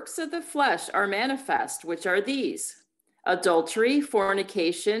the works of the flesh are manifest, which are these: adultery,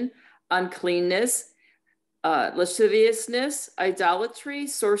 fornication, uncleanness, lasciviousness, idolatry,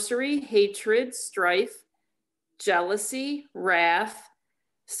 sorcery, hatred, strife, jealousy, wrath,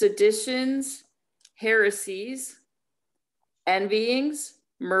 seditions, heresies, envyings,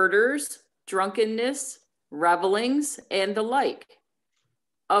 murders, drunkenness, revelings, and the like,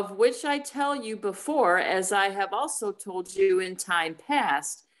 of which I tell you before, as I have also told you in time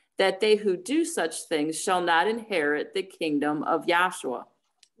past, that they who do such things shall not inherit the kingdom of Yahshua.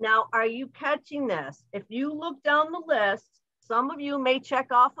 Now, are you catching this? If you look down the list, some of you may check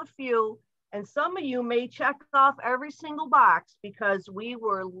off a few, and some of you may check off every single box because we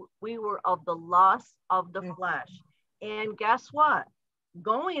were of the lust of the flesh. And guess what?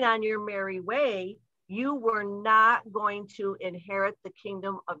 Going on your merry way, you were not going to inherit the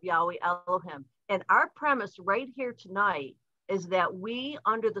kingdom of Yahweh Elohim. And our premise right here tonight is that we,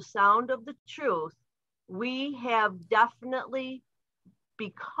 under the sound of the truth, we have definitely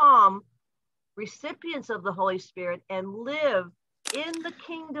become recipients of the Holy Spirit and live in the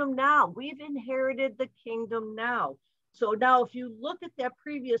kingdom now. We've inherited the kingdom now. So now if you look at that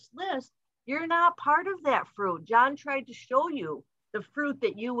previous list, you're not part of that fruit. John tried to show you the fruit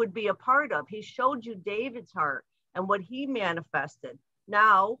that you would be a part of. He showed you David's heart and what he manifested.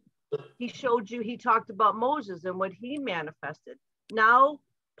 Now he showed you, he talked about Moses and what he manifested. Now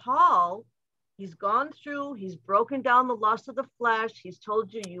Paul, he's gone through, he's broken down the lust of the flesh. He's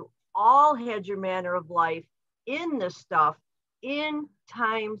told you, you all had your manner of life in this stuff in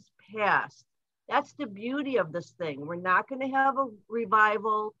times past. That's the beauty of this thing. We're not going to have a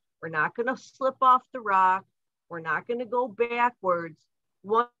revival. We're not going to slip off the rock. We're not going to go backwards.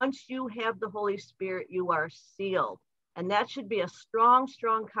 Once you have the Holy Spirit, you are sealed. And that should be a strong,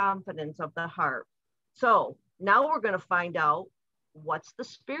 strong confidence of the heart. So now we're going to find out what's the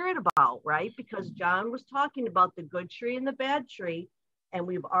Spirit about, right? Because John was talking about the good tree and the bad tree. And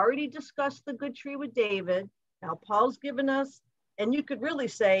we've already discussed the good tree with David. Now Paul's given us, and you could really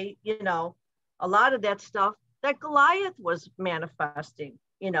say, you know, a lot of that stuff that Goliath was manifesting,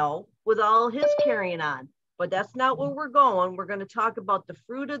 you know, with all his carrying on. But that's not where we're going. We're going to talk about the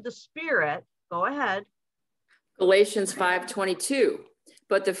fruit of the Spirit. Go ahead. Galatians 5:22.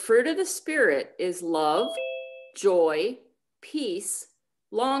 But the fruit of the Spirit is love, joy, peace,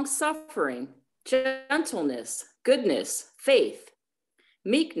 long-suffering, gentleness, goodness, faith,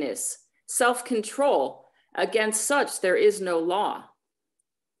 meekness, self-control. Against such there is no law.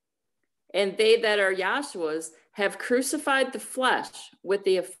 And they that are Yahshua's have crucified the flesh with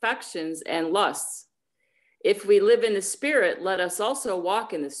the affections and lusts. If we live in the Spirit, let us also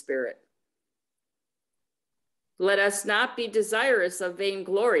walk in the Spirit. Let us not be desirous of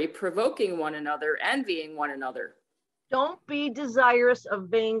vainglory, provoking one another, envying one another. Don't be desirous of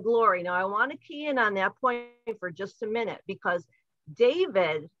vainglory. Now, I want to key in on that point for just a minute, because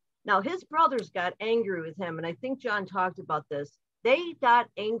David, now his brothers got angry with him, and I think John talked about this. They got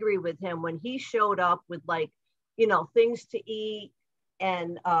angry with him when he showed up with, like, you know, things to eat.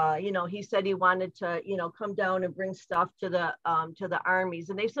 And, you know, he said he wanted to, you know, come down and bring stuff to the armies.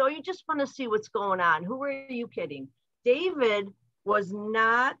 And they said, oh, you just want to see what's going on. Who are you kidding? David was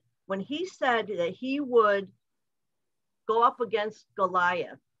not, when he said that he would go up against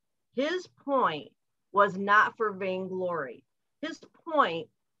Goliath, his point was not for vainglory. His point,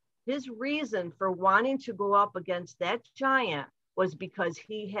 his reason for wanting to go up against that giant was because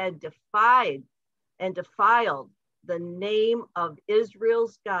he had defied and defiled the name of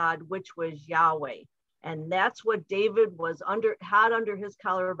Israel's God, which was Yahweh. And that's what David was had under his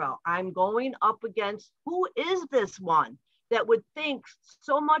collar about. I'm going up against, who is this one that would think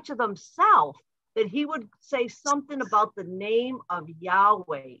so much of himself that he would say something about the name of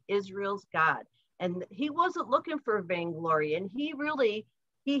Yahweh, Israel's God. And he wasn't looking for vainglory. And he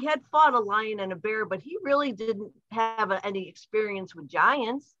had fought a lion and a bear, but he really didn't have any experience with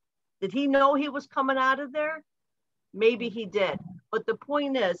giants. Did he know he was coming out of there? Maybe he did. But the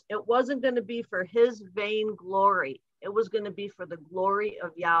point is, it wasn't going to be for his vain glory. It was going to be for the glory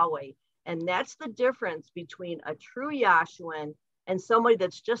of Yahweh. And that's the difference between a true Yahshuan and somebody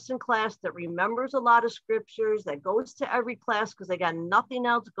that's just in class, that remembers a lot of scriptures, that goes to every class because they got nothing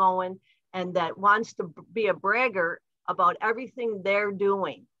else going, and that wants to be a bragger about everything they're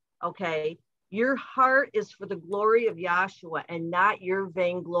doing. Okay. Your heart is for the glory of Yahshua and not your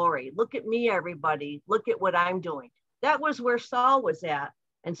vainglory. Look at me, everybody. Look at what I'm doing. That was where Saul was at.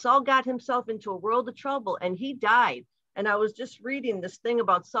 And Saul got himself into a world of trouble and he died. And I was just reading this thing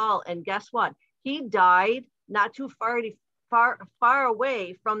about Saul, and guess what? He died not too far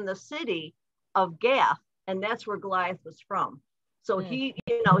away from the city of Gath. And that's where Goliath was from. So he,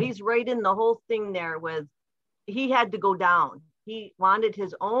 you know, he's right in the whole thing there with, he had to go down. He wanted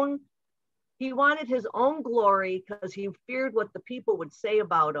his own glory because he feared what the people would say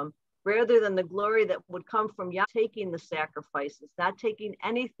about him, rather than the glory that would come from Yah taking the sacrifices, not taking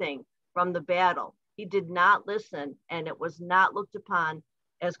anything from the battle. He did not listen, and it was not looked upon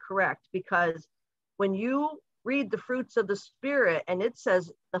as correct, because when you read the fruits of the Spirit, and it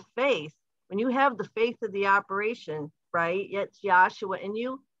says the faith, when you have the faith of the operation, right? It's Joshua in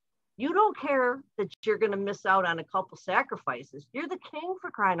you. You don't care that you're going to miss out on a couple sacrifices. You're the king,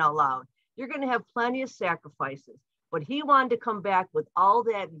 for crying out loud. You're going to have plenty of sacrifices. But he wanted to come back with all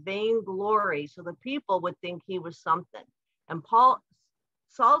that vain glory so the people would think he was something. And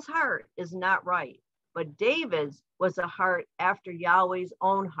Saul's heart is not right, but David's was a heart after Yahweh's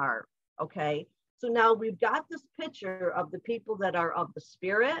own heart. Okay. So now we've got this picture of the people that are of the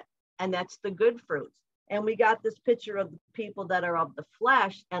Spirit, and that's the good fruits. And we got this picture of the people that are of the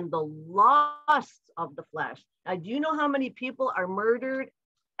flesh and the lusts of the flesh. Now, do you know how many people are murdered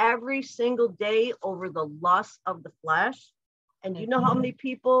every single day over the lust of the flesh? And do you know how many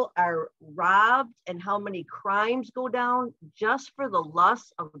people are robbed and how many crimes go down just for the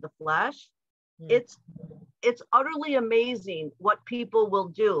lust of the flesh? It's utterly amazing what people will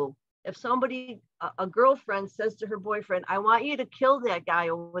do. If somebody, a girlfriend says to her boyfriend, I want you to kill that guy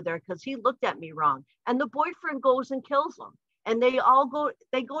over there because he looked at me wrong. And the boyfriend goes and kills them. And they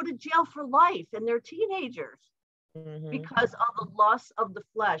go to jail for life, and they're teenagers because of the lust of the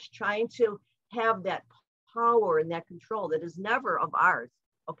flesh, trying to have that power and that control that is never of ours.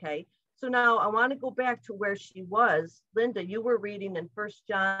 Okay. So now I want to go back to where she was. Linda, you were reading in 1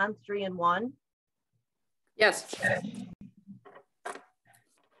 John 3:1. Yes.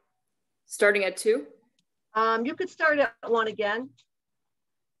 Starting at 2? You could start at 1 again.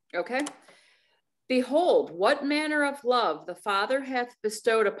 Okay. Behold, what manner of love the Father hath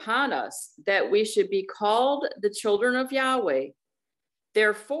bestowed upon us, that we should be called the children of Yahweh.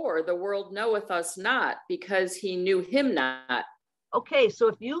 Therefore, the world knoweth us not, because he knew him not. Okay, so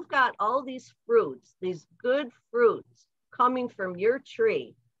if you've got all these fruits, these good fruits coming from your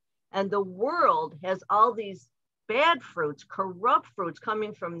tree, and the world has all these bad fruits, corrupt fruits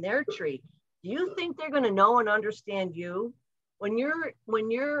coming from their tree, do you think they're going to know and understand you? When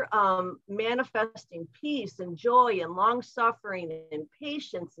you're manifesting peace and joy and long suffering and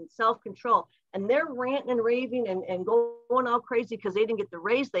patience and self-control, and they're ranting and raving and going all crazy because they didn't get the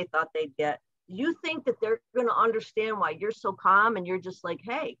raise they thought they'd get, do you think that they're going to understand why you're so calm and you're just like,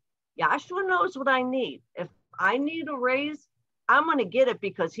 hey, Yahshua knows what I need. If I need a raise, I'm going to get it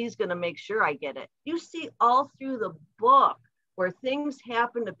because he's going to make sure I get it. You see all through the book where things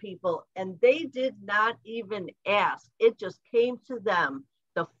happen to people and they did not even ask. It just came to them.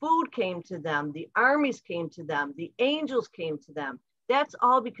 The food came to them. The armies came to them. The angels came to them. That's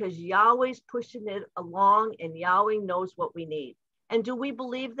all because Yahweh's pushing it along and Yahweh knows what we need. And do we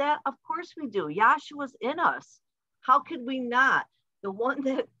believe that? Of course we do. Yahshua's in us. How could we not? The one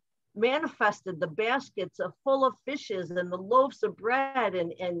that manifested the baskets full of fishes and the loaves of bread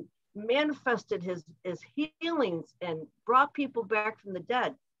and manifested his healings and brought people back from the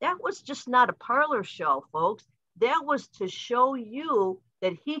dead. That was just not a parlor show, folks. That was to show you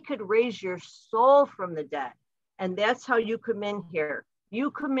that he could raise your soul from the dead. And that's how you come in here.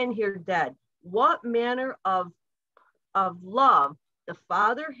 You come in here dead. What manner of love the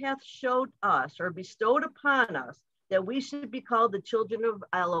Father hath showed us or bestowed upon us that we should be called the children of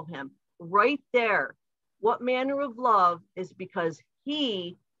Elohim. Right there. What manner of love is because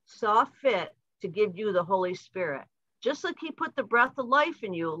he saw fit to give you the Holy Spirit. Just like he put the breath of life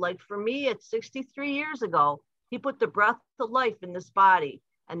in you, like for me at 63 years ago, he put the breath of life in this body.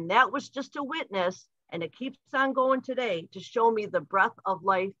 And that was just a witness, and it keeps on going today to show me the breath of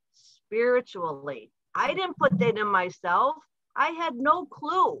life spiritually. I didn't put that in myself. I had no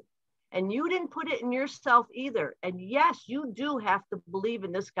clue. And you didn't put it in yourself either. And yes, you do have to believe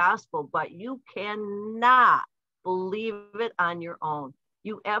in this gospel, but you cannot believe it on your own.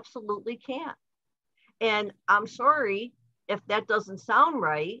 You absolutely can't. And I'm sorry if that doesn't sound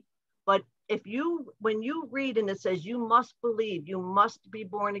right, but when you read and it says you must believe, you must be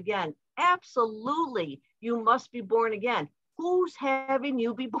born again, absolutely, you must be born again. Who's having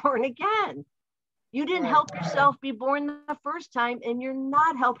you be born again? You didn't help yourself be born the first time, and you're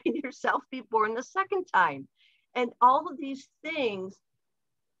not helping yourself be born the second time. And all of these things,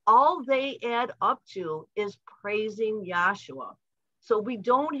 all they add up to is praising Yahshua. So we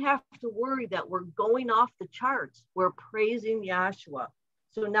don't have to worry that we're going off the charts. We're praising Yahshua.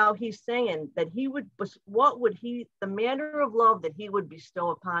 So now he's saying that the manner of love that he would bestow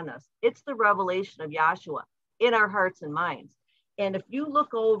upon us. It's the revelation of Yahshua in our hearts and minds. And if you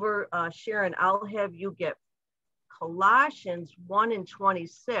look over, Sharon, I'll have you get Colossians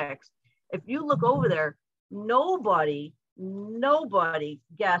 1:26. If you look over there, nobody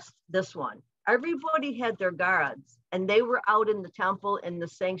guessed this one. Everybody had their guards, and they were out in the temple, in the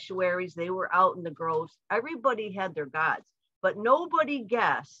sanctuaries. They were out in the groves. Everybody had their gods, but nobody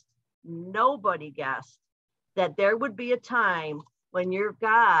guessed that there would be a time when your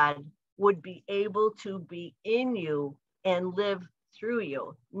God would be able to be in you and live through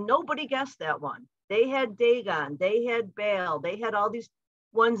you. Nobody guessed that one. They had Dagon, they had Baal, they had all these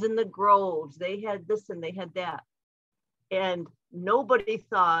ones in the groves, they had this and they had that. And nobody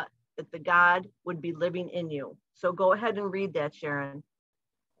thought that the God would be living in you. So go ahead and read that, Sharon.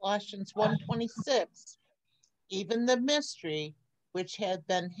 Colossians 1:26. Even the mystery which had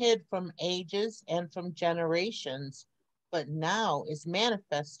been hid from ages and from generations, but now is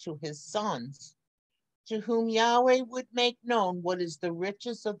manifest to his sons, to whom Yahweh would make known what is the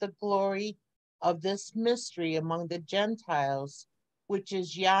riches of the glory of this mystery among the Gentiles, which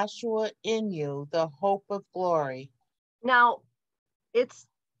is Yahshua in you, the hope of glory. Now, it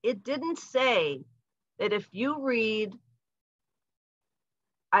didn't say that if you read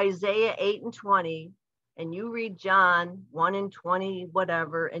Isaiah 8:20 and you read John 1:20,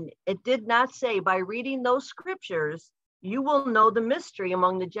 whatever, and it did not say by reading those scriptures, you will know the mystery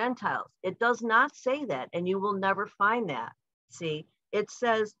among the Gentiles. It does not say that, and you will never find that. See, it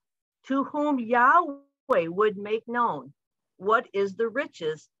says, to whom Yahweh would make known what is the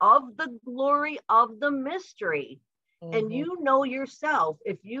riches of the glory of the mystery. Mm-hmm. And you know yourself,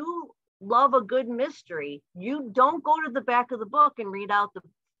 if you love a good mystery, you don't go to the back of the book and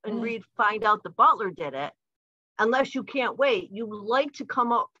find out the butler did it, unless you can't wait. You like to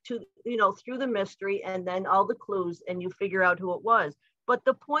come up to, through the mystery and then all the clues and you figure out who it was. But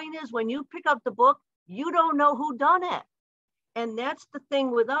the point is, when you pick up the book, you don't know who done it. And that's the thing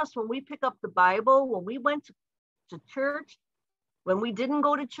with us. When we pick up the Bible, when we went to church, when we didn't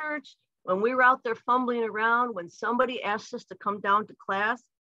go to church, when we were out there fumbling around, when somebody asked us to come down to class,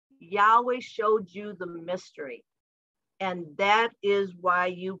 Yahweh showed you the mystery. And that is why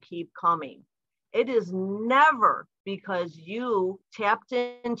you keep coming. It is never because you tapped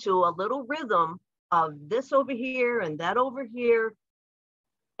into a little rhythm of this over here and that over here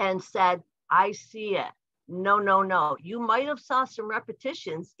and said, I see it. No, no, no. You might have saw some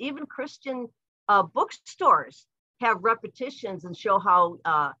repetitions. Even Christian bookstores have repetitions and show how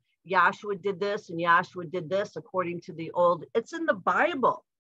Yahshua did this and Yahshua did this according to the old. It's in the Bible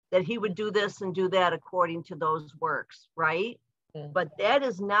that he would do this and do that according to those works, right? Mm-hmm. But that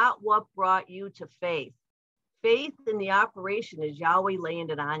is not what brought you to faith. Faith in the operation is Yahweh laying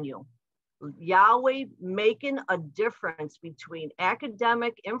it on you. Yahweh making a difference between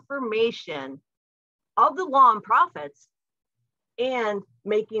academic information of the law and prophets and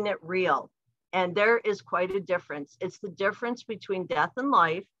making it real. And there is quite a difference. It's the difference between death and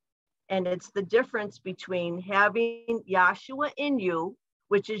life. And it's the difference between having Yahshua in you,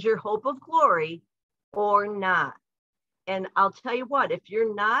 which is your hope of glory, or not. And I'll tell you what, if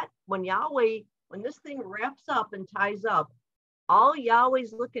you're not, when this thing wraps up and ties up, all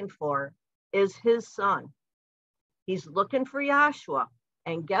Yahweh's looking for is his son. He's looking for Yahshua.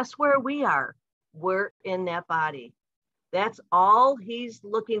 And guess where we are? We're in that body. That's all he's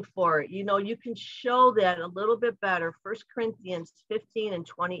looking for. You can show that a little bit better. 1 Corinthians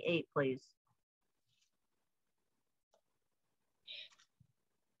 15:28, please.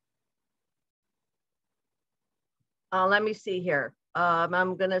 Let me see here.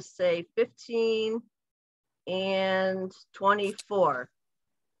 I'm going to say 15 and 24.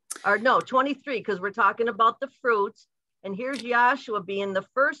 Or no, 23, because we're talking about the fruits. And here's Yahshua being the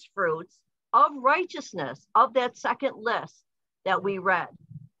first fruits of righteousness of that second list that we read.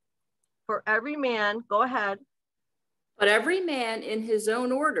 For every man, go ahead. But every man in his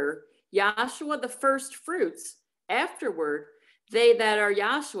own order, Yahshua the first fruits, afterward, they that are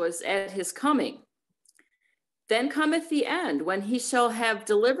Yahshua's at his coming. Then cometh the end, when he shall have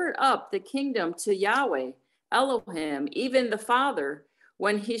delivered up the kingdom to Yahweh, Elohim, even the Father,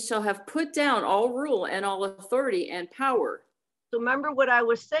 when he shall have put down all rule and all authority and power. So remember what I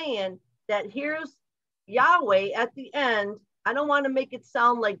was saying, that here's Yahweh at the end. I don't want to make it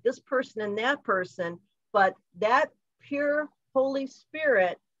sound like this person and that person, but that pure Holy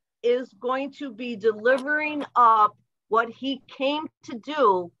Spirit is going to be delivering up what he came to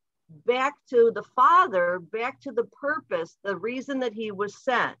do back to the Father, back to the purpose, the reason that he was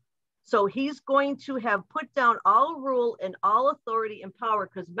sent. So he's going to have put down all rule and all authority and power.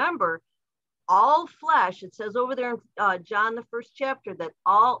 Because remember, all flesh, it says over there in John, the 1st chapter, that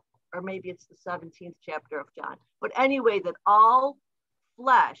all, or maybe it's the 17th chapter of John, but anyway, that all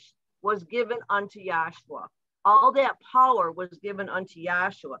flesh was given unto Yahshua. All that power was given unto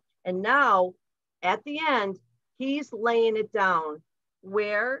Yahshua. And now at the end, he's laying it down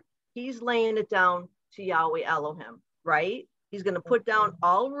where he's laying it down to Yahweh Elohim, right? He's going to put down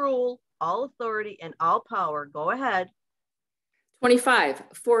all rule, all authority, and all power. Go ahead. 25,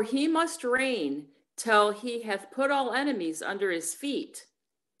 for he must reign till he hath put all enemies under his feet.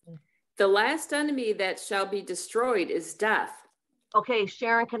 The last enemy that shall be destroyed is death. Okay,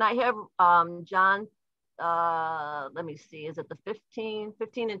 Sharon, can I have John, let me see, is it the 15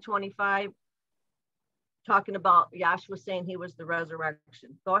 and 25? Talking about Yahshua saying he was the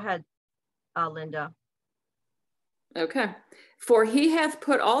resurrection. Go ahead, Linda. Okay. For he hath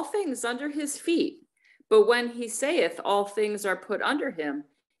put all things under his feet, but when he saith all things are put under him,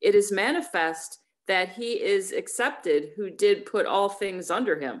 it is manifest that he is accepted who did put all things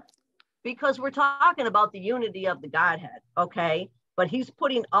under him. Because we're talking about the unity of the Godhead, okay? But he's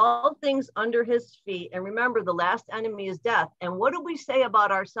putting all things under his feet. And remember, the last enemy is death. And what do we say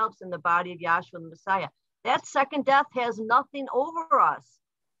about ourselves in the body of Yahshua the Messiah? That second death has nothing over us.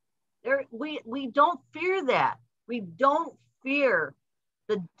 We don't fear that. We don't fear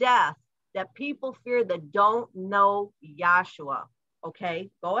the death that people fear that don't know Yahshua. Okay,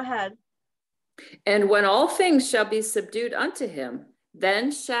 go ahead. And when all things shall be subdued unto him,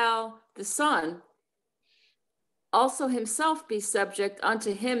 then shall the Son also himself be subject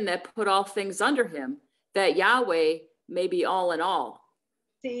unto him that put all things under him, that Yahweh may be all in all.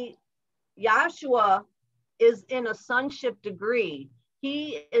 See, Yahshua is in a sonship degree.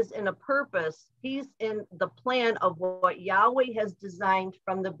 He is in a purpose. He's in the plan of what Yahweh has designed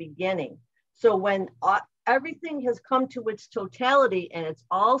from the beginning. So when everything has come to its totality and it's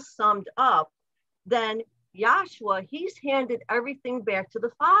all summed up, then Yahshua, he's handed everything back to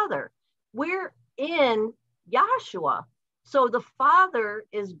the Father. We're in Yahshua. So the Father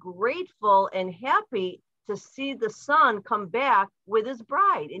is grateful and happy to see the Son come back with his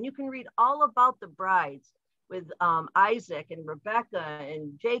bride. And you can read all about the brides with Isaac and Rebecca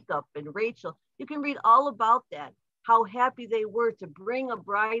and Jacob and Rachel. You can read all about that, how happy they were to bring a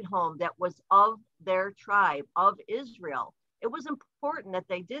bride home that was of their tribe, of Israel. It was important that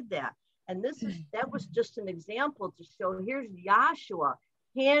they did that. And that was just an example to show, here's Yahshua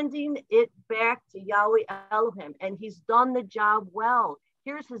handing it back to Yahweh Elohim, and he's done the job well.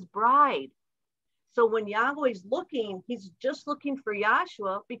 Here's his bride. So when Yahweh's looking, he's just looking for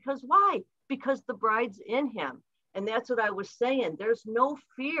Yahshua, because why? Because the bride's in him. And that's what I was saying. There's no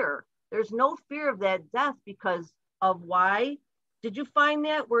fear. There's no fear of that death because of why? Did you find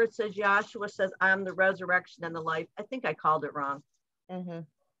that where it says Yahshua says, I'm the resurrection and the life? I think I called it wrong.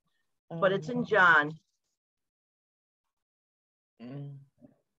 Mm-hmm. But it's in John.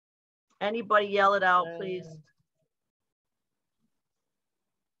 Anybody yell it out, please?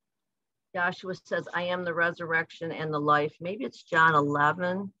 Joshua says, I am the resurrection and the life. Maybe it's John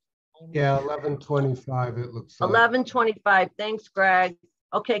 11. Yeah, 11:25 it looks like. 11:25. Thanks, Greg.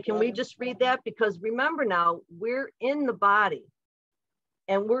 Okay, can we just read that? Because remember now, we're in the body.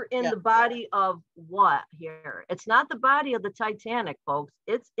 And we're in the body of what here? It's not the body of the Titanic, folks.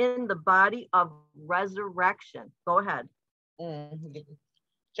 It's in the body of resurrection. Go ahead.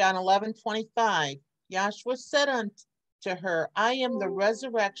 John 11:25. Yahshua said unto her, I am the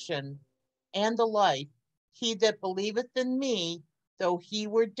resurrection and the life. He that believeth in me, though he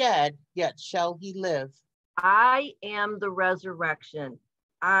were dead, yet shall he live. I am the resurrection.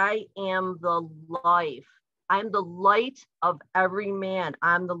 I am the life. I'm the light of every man.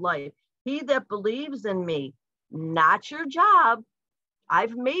 I'm the life. He that believes in me, not your job.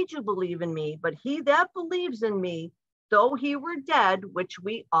 I've made you believe in me, but he that believes in me, though he were dead, which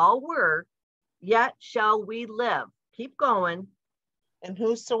we all were, yet shall we live. Keep going. And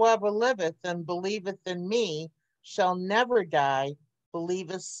whosoever liveth and believeth in me shall never die.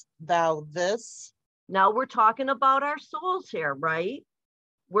 Believest thou this? Now we're talking about our souls here, right?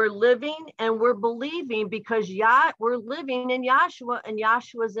 We're living and we're believing because we're living in Yahshua and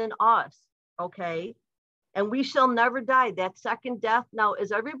Yahshua's in us, okay? And we shall never die. That second death. Now,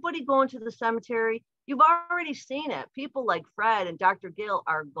 is everybody going to the cemetery? You've already seen it. People like Fred and Dr. Gill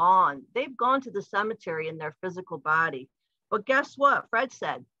are gone. They've gone to the cemetery in their physical body. But guess what? Fred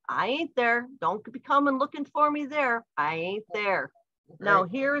said, I ain't there. Don't be coming looking for me there. I ain't there. Okay. Now,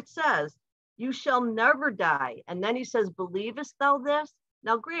 here it says, you shall never die. And then he says, believest thou this?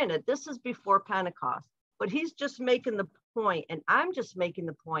 Now, granted, this is before Pentecost, but he's just making the point, and I'm just making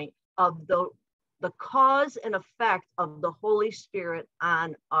the point of the cause and effect of the Holy Spirit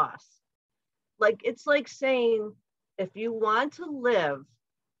on us. Like, it's like saying, if you want to live,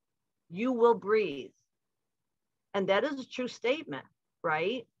 you will breathe. And that is a true statement,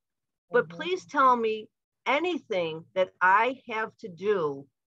 right? But please tell me anything that I have to do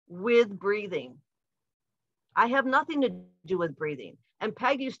with breathing. I have nothing to do with breathing. And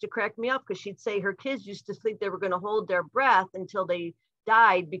Peg used to crack me up because she'd say her kids used to think they were going to hold their breath until they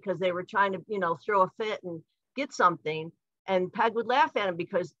died because they were trying to, throw a fit and get something. And Peg would laugh at them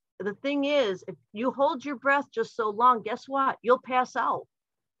because the thing is, if you hold your breath just so long, guess what? You'll pass out.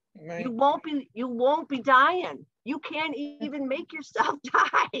 Right. You won't be dying. You can't even make yourself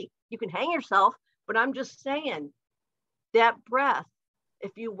die. You can hang yourself, but I'm just saying that breath,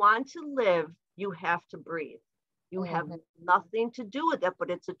 if you want to live, you have to breathe. You have nothing to do with it, but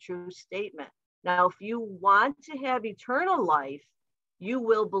it's a true statement. Now, if you want to have eternal life, you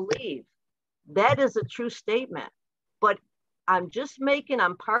will believe. That is a true statement. But I'm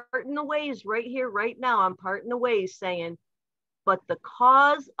parting the ways right here, right now. I'm parting the ways saying, but the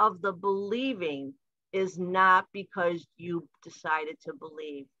cause of the believing is not because you decided to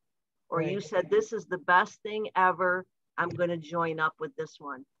believe, or you said, this is the best thing ever, I'm going to join up with this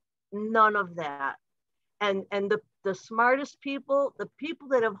one. None of that. And the smartest people, the people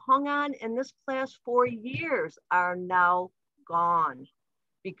that have hung on in this class for years, are now gone,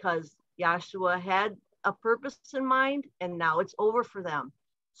 because Yahshua had a purpose in mind, and now it's over for them.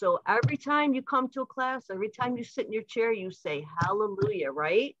 So every time you come to a class, every time you sit in your chair, you say hallelujah,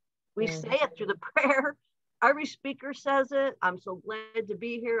 right? We say it through the prayer. Every speaker says it. I'm so glad to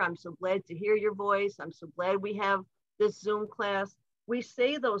be here. I'm so glad to hear your voice. I'm so glad we have this Zoom class. We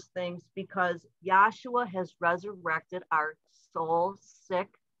say those things because Yahshua has resurrected our sick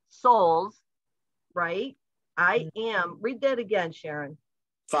souls, right? I am. Read that again, Sharon.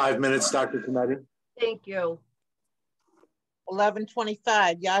 5 minutes, Dr. Cometti. Thank you.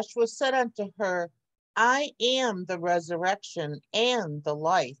 11:25, Yahshua said unto her, I am the resurrection and the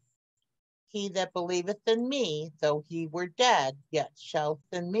life. He that believeth in me, though he were dead, yet shall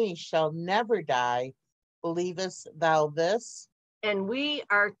in me shall never die. Believest thou this? And we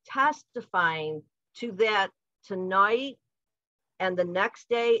are testifying to that tonight and the next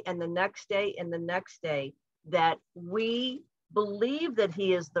day and the next day and the next day, that we believe that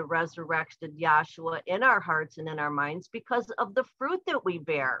he is the resurrected Yahshua in our hearts and in our minds because of the fruit that we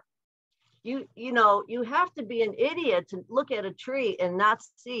bear. You know, you have to be an idiot to look at a tree and not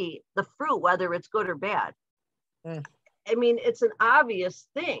see the fruit, whether it's good or bad. I mean, it's an obvious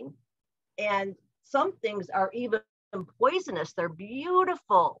thing. And some things are even poisonous. They're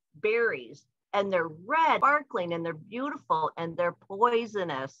beautiful berries, and they're red, sparkling, and they're beautiful, and they're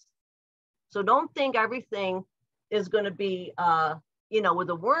poisonous. So don't think everything is going to be, with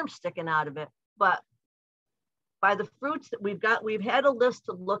a worm sticking out of it. But by the fruits that we've had a list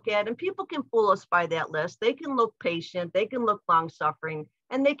to look at, and people can fool us by that list. They can look patient, they can look long-suffering,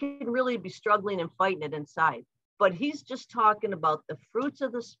 and they can really be struggling and fighting it inside. But he's just talking about the fruits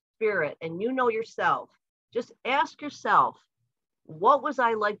of the Spirit, and you know yourself. Just ask yourself, what was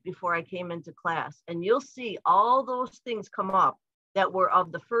I like before I came into class? And you'll see all those things come up that were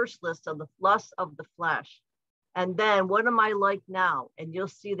of the first list, of the lust of the flesh. And then what am I like now? And you'll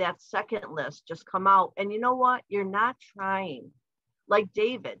see that second list just come out. And you know what? You're not trying. Like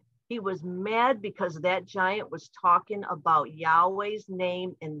David, he was mad because that giant was talking about Yahweh's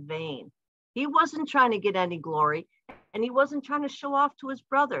name in vain. He wasn't trying to get any glory, and he wasn't trying to show off to his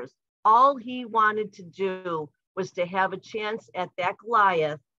brothers. All he wanted to do was to have a chance at that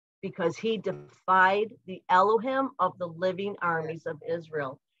Goliath, because he defied the Elohim of the living armies of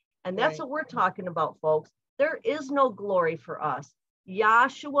Israel. And that's what we're talking about, folks. There is no glory for us.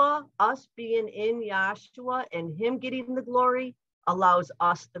 Yahshua, us being in Yahshua and him getting the glory, allows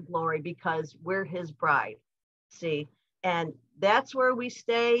us the glory because we're his bride. See, and that's where we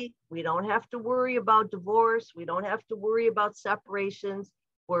stay. We don't have to worry about divorce. We don't have to worry about separations.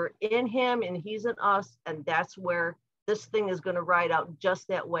 We're in him and he's in us. And that's where this thing is going to ride out just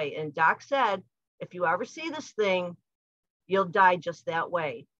that way. And Doc said, if you ever see this thing, you'll die just that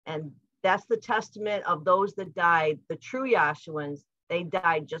way. And that's the testament of those that died, the true Yahshuans. They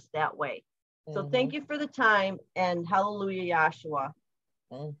died just that way. So thank you for the time, and hallelujah, Yahshua.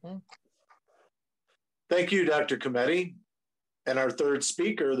 Thank you, Dr. Cometti. And our third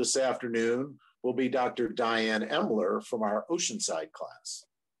speaker this afternoon will be Dr. Diane Emler from our Oceanside class.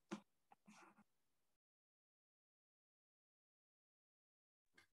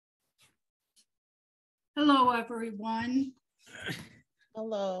 Hello, everyone.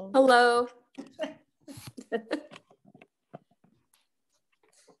 Hello. Hello.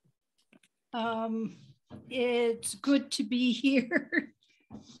 It's good to be here.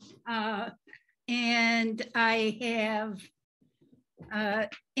 And I have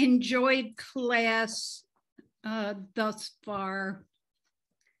enjoyed class thus far.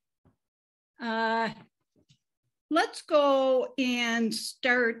 Let's go and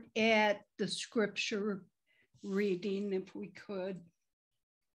start at the scripture reading if we could.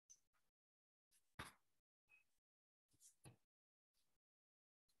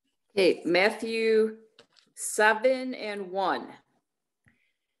 Okay, Matthew 7:1.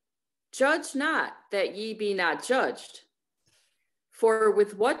 Judge not, that ye be not judged. For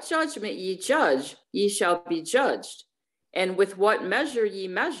with what judgment ye judge, ye shall be judged. And with what measure ye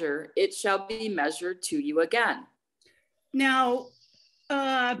measure, it shall be measured to you again. Now,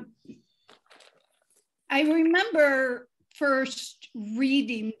 I remember first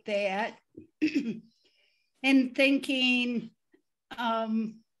reading that and thinking,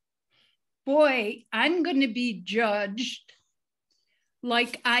 boy, I'm going to be judged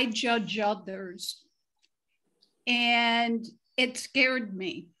like I judge others. And it scared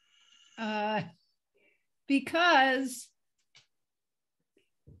me because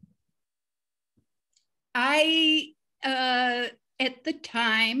I, at the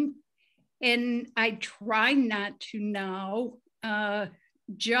time, and I try not to now,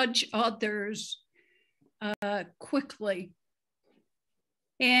 judge others quickly.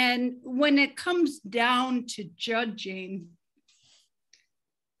 And when it comes down to judging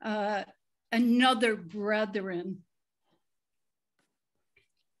another brethren,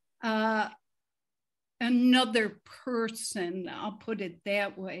 another person, I'll put it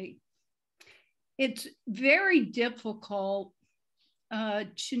that way, it's very difficult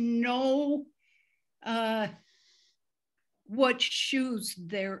to know what shoes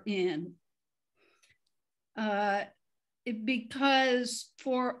they're in. Because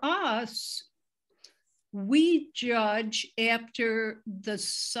for us, we judge after the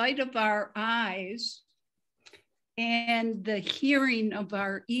sight of our eyes and the hearing of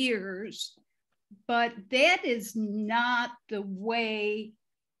our ears, but that is not the way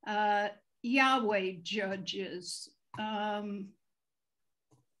Yahweh judges. Trying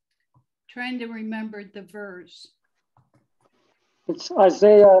to remember the verse. It's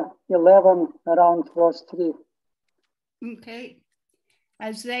Isaiah 11, around verse 3. Okay.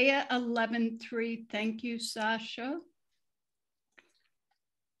 Isaiah 11:3. Thank you, Sasha.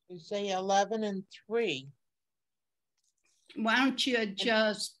 Isaiah 11:3. Why don't you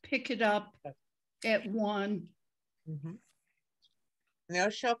just pick it up at 1? Mm-hmm.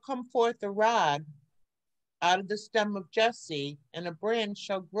 There shall come forth a rod out of the stem of Jesse, and a branch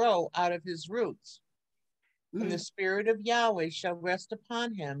shall grow out of his roots. And the Spirit of Yahweh shall rest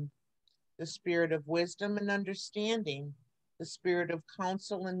upon him, the Spirit of wisdom and understanding, the Spirit of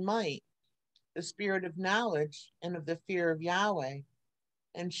counsel and might, the Spirit of knowledge and of the fear of Yahweh,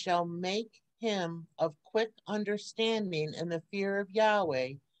 and shall make him of quick understanding in the fear of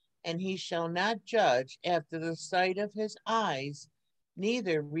Yahweh, and he shall not judge after the sight of his eyes,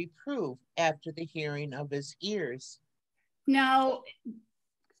 neither reprove after the hearing of his ears. Now,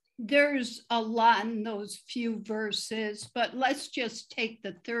 there's a lot in those few verses, but let's just take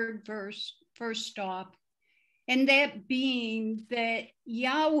the third verse first off. And that being that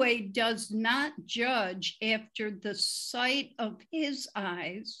Yahweh does not judge after the sight of his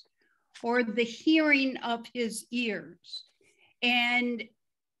eyes or the hearing of his ears. And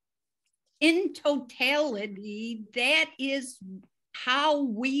in totality, that is how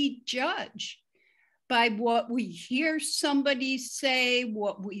we judge, by what we hear somebody say,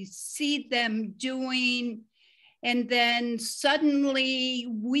 what we see them doing, and then suddenly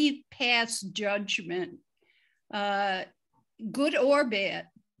we pass judgment, good or bad.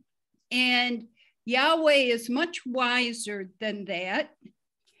 And Yahweh is much wiser than that.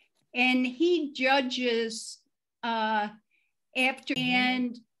 And he judges after,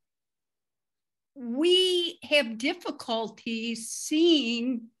 and we have difficulty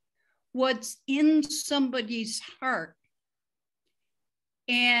seeing what's in somebody's heart.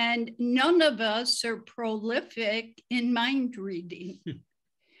 And none of us are prolific in mind reading.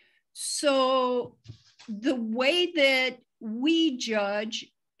 So the way that we judge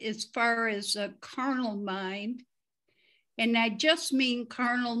as far as a carnal mind, and I just mean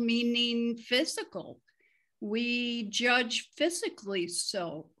carnal meaning physical, we judge physically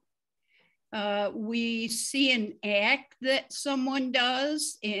so. We see an act that someone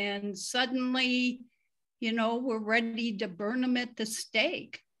does and suddenly, you know, we're ready to burn them at the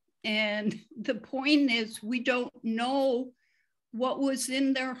stake. And the point is, we don't know what was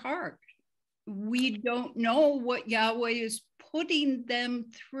in their heart. We don't know what Yahweh is putting them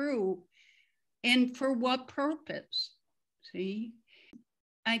through and for what purpose. See,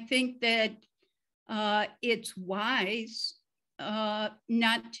 I think that it's wise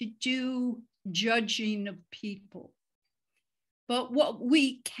not to do judging of people. But what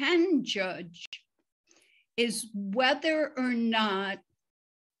we can judge is whether or not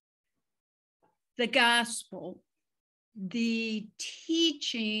the gospel, the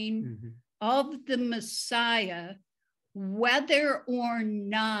teaching of the Messiah, whether or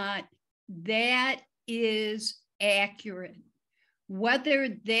not that is accurate, whether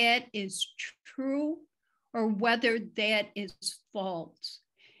that is true or whether that is false.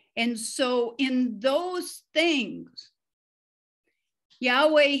 And so in those things,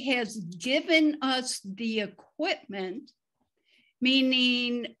 Yahweh has given us the equipment,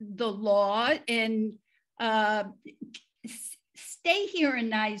 meaning the law, and stay here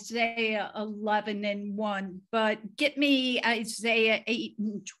in Isaiah 11:1, but get me Isaiah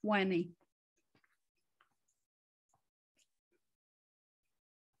 8:20.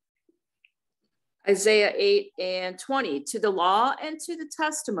 Isaiah 8:20, to the law and to the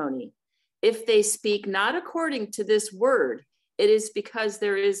testimony. If they speak not according to this word, it is because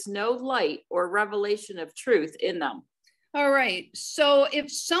there is no light or revelation of truth in them. All right, so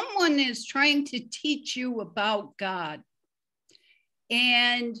if someone is trying to teach you about God,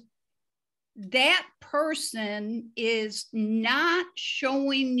 and that person is not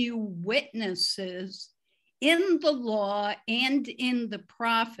showing you witnesses in the law and in the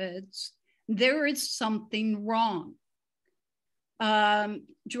prophets, there is something wrong.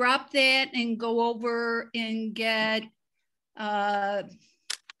 Drop that and go over and get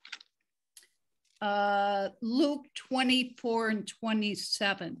Luke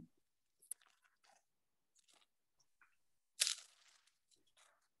 24:27.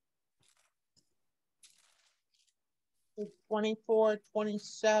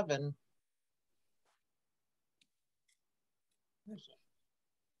 24:27.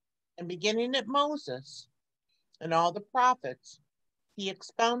 And beginning at Moses and all the prophets, he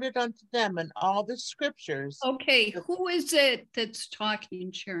expounded unto them in all the scriptures. Okay, who is it that's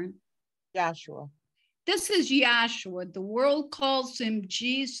talking, Sharon? Joshua. This is Yahshua. The world calls him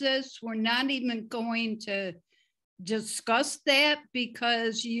Jesus. We're not even going to discuss that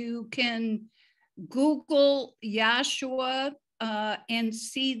because you can Google Yahshua and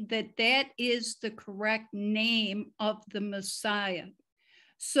see that that is the correct name of the Messiah.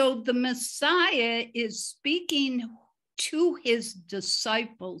 So the Messiah is speaking to his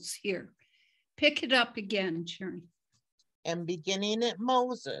disciples here. Pick it up again, Sharon. And beginning at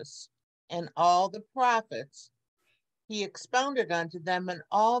Moses and all the prophets, he expounded unto them in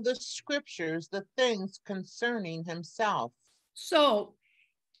all the scriptures the things concerning himself. So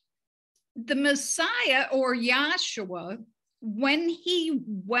the Messiah, or Yahshua, when he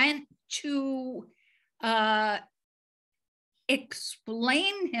went to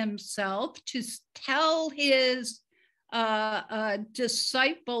explain himself, to tell his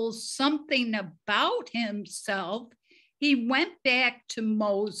disciples something about himself, he went back to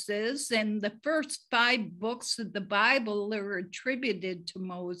Moses, and the first 5 books of the Bible are attributed to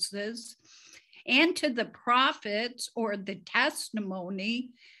Moses, and to the prophets, or the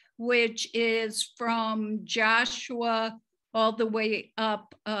testimony, which is from Joshua all the way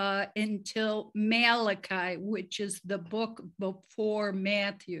up until Malachi, which is the book before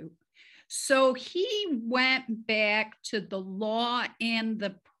Matthew. So he went back to the law and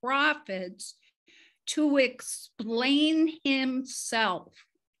the prophets to explain himself.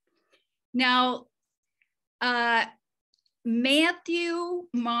 Now, Matthew,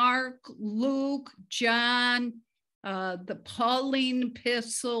 Mark, Luke, John, the Pauline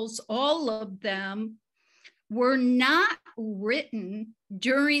epistles, all of them were not written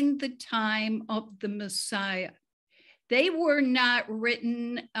during the time of the Messiah. They were not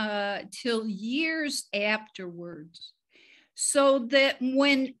written till years afterwards. So that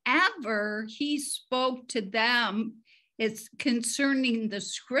whenever he spoke to them, it's concerning the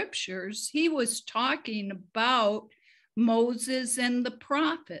scriptures, he was talking about Moses and the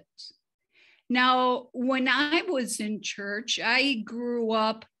prophets. Now, when I was in church, I grew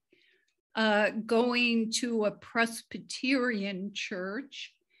up going to a Presbyterian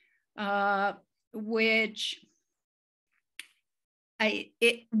church, which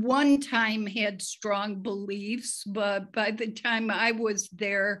one time had strong beliefs, but by the time I was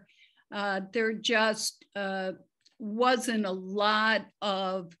there, there just wasn't a lot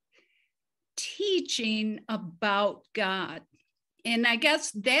of teaching about God. And I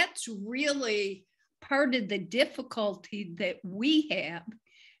guess that's really part of the difficulty that we have,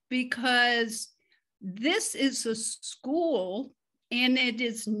 because this is a school and it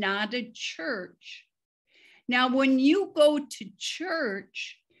is not a church. Now, when you go to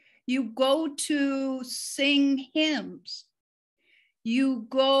church, you go to sing hymns. You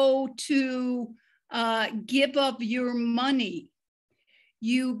go to give of your money.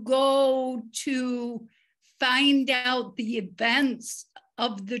 You go to find out the events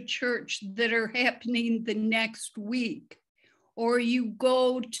of the church that are happening the next week. Or you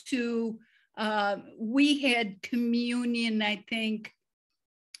go to, we had communion, I think,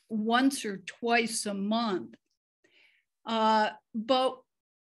 once or twice a month. but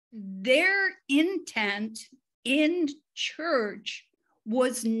their intent in church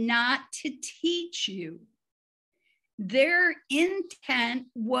was not to teach you. Their intent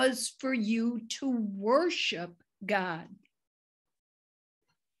was for you to worship God.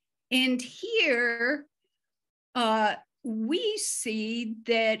 And here we see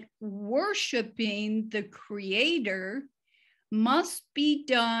that worshiping the Creator must be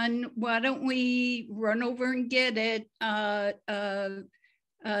done. Why don't we run over and get it?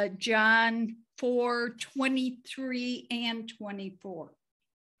 John 4:23 and 24.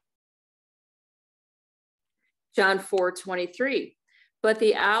 John 4:23. But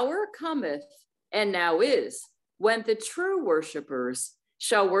the hour cometh, and now is, when the true worshipers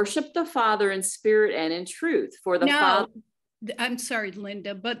shall worship the Father in spirit and in truth. For the Father. I'm sorry,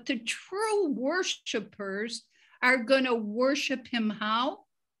 Linda, but the true worshipers are going to worship him how?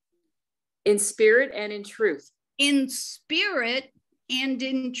 In spirit and in truth. In spirit and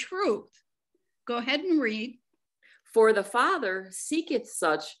in truth. Go ahead and read. For the Father seeketh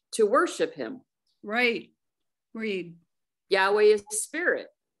such to worship him. Right. Read. Yahweh is spirit,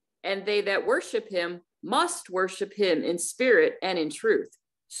 and they that worship him must worship him in spirit and in truth.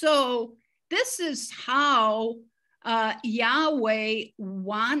 So this is how Yahweh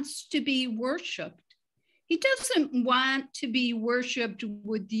wants to be worshiped. He doesn't want to be worshiped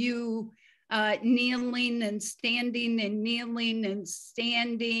with you kneeling and standing and kneeling and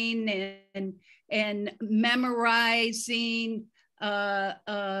standing and memorizing.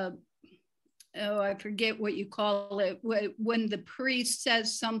 I forget what you call it. When the priest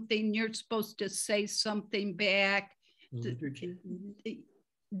says something, you're supposed to say something back.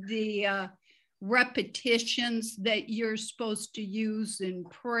 The repetitions that you're supposed to use in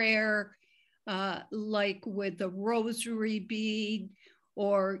prayer, like with the rosary bead,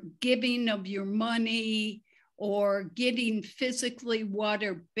 or giving of your money, or getting physically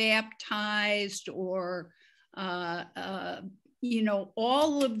water baptized, or you know,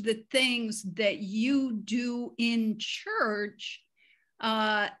 all of the things that you do in church,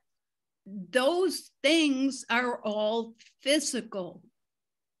 those things are all physical.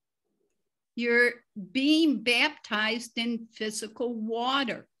 You're being baptized in physical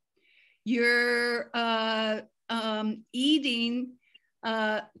water. You're eating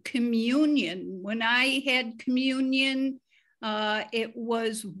communion. When I had communion, it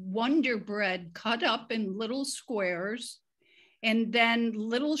was Wonder Bread cut up in little squares, and then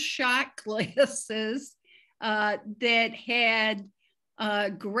little shot glasses that had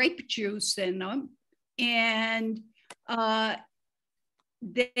grape juice in them. And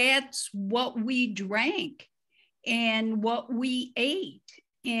that's what we drank and what we ate.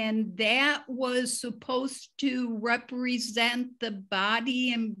 And that was supposed to represent the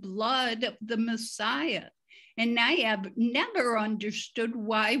body and blood of the Messiah. And I have never understood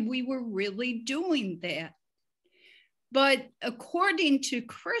why we were really doing that. But according to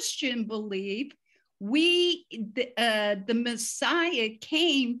Christian belief, the Messiah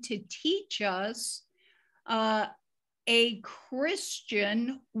came to teach us a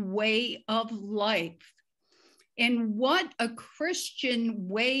Christian way of life. And what a Christian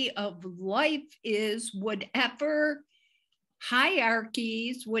way of life is, whatever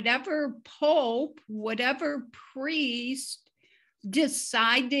hierarchies, whatever pope, whatever priest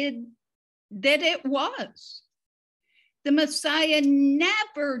decided that it was. The Messiah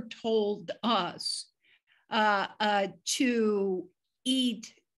never told us to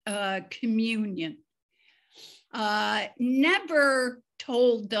eat communion, never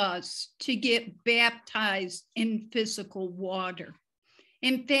told us to get baptized in physical water.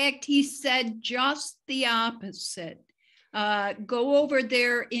 In fact, he said just the opposite. Go over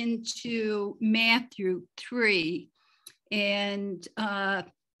there into Matthew 3, and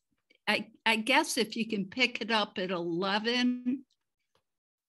I guess if you can pick it up at 11.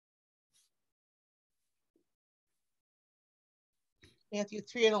 Matthew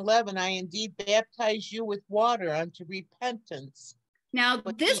 3:11, I indeed baptize you with water unto repentance. Now,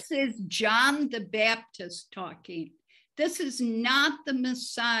 this is John the Baptist talking. This is not the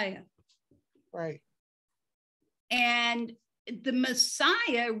Messiah. Right. And the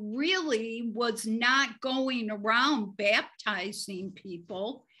Messiah really was not going around baptizing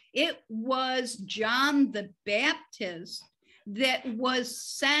people. It was John the Baptist that was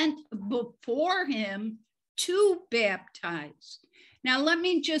sent before him to baptize. Now, let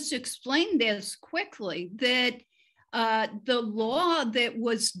me just explain this quickly, that the law that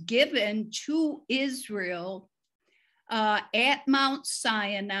was given to Israel at Mount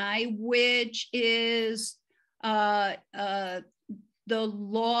Sinai, which is the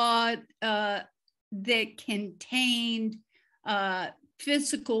law that contained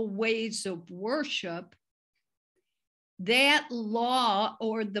physical ways of worship, that law,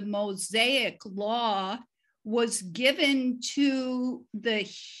 or the Mosaic law, was given to the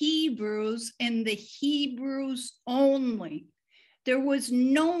Hebrews and the Hebrews only. There was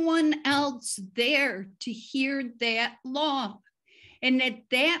no one else there to hear that law. And at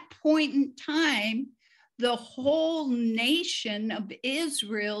that point in time, the whole nation of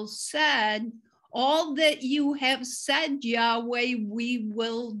Israel said, all that you have said, Yahweh, we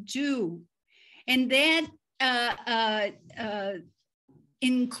will do. And that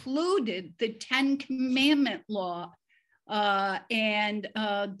included the 10 Commandment law and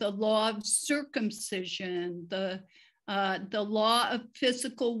the law of circumcision, the law of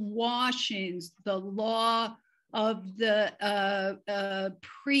physical washings, the law of the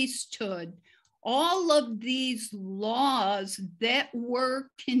priesthood. All of these laws that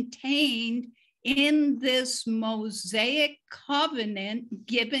were contained in this Mosaic covenant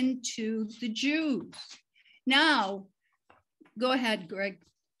given to the Jews. Now, go ahead, Greg.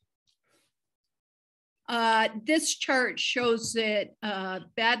 This chart shows it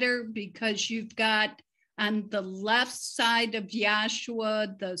better because you've got on the left side of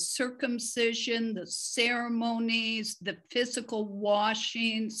Yahshua, the circumcision, the ceremonies, the physical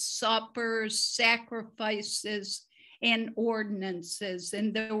washing, suppers, sacrifices, and ordinances.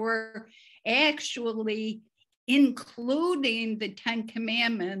 And there were actually, including the 10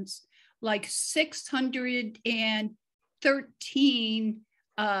 Commandments, like 613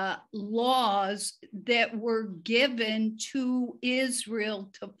 laws that were given to Israel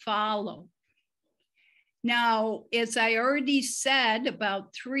to follow. Now, as I already said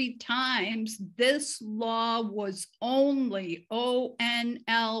about 3 times, this law was only,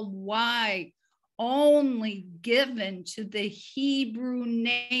 O-N-L-Y, only given to the Hebrew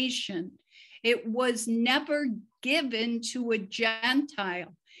nation. It was never given to a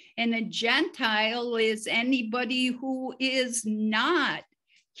Gentile. And a Gentile is anybody who is not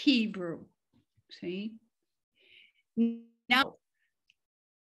Hebrew. See? Now,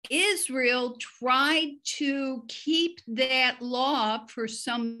 Israel tried to keep that law for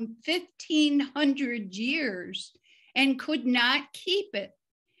some 1,500 years and could not keep it,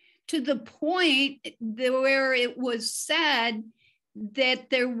 to the point where it was said that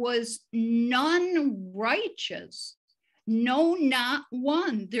there was none righteous. No, not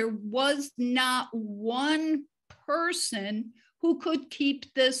one. There was not one person who could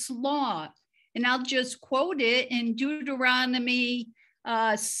keep this law. And I'll just quote it in Deuteronomy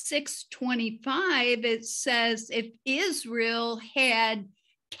 6:25. It says, if Israel had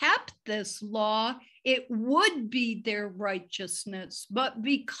kept this law, it would be their righteousness. But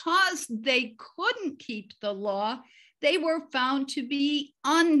because they couldn't keep the law, they were found to be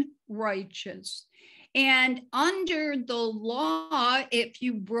unrighteous. And under the law, if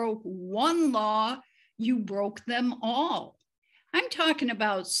you broke one law, you broke them all. I'm talking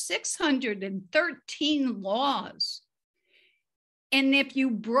about 613 laws. And if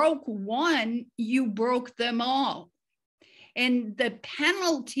you broke one, you broke them all. And the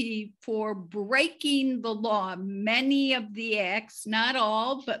penalty for breaking the law, many of the acts, not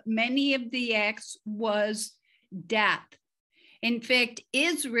all, but many of the acts, was death. In fact,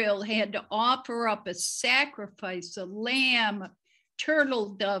 Israel had to offer up a sacrifice, a lamb, a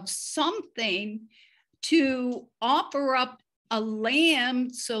turtle dove, something to offer up a lamb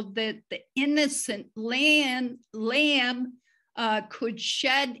so that the innocent lamb could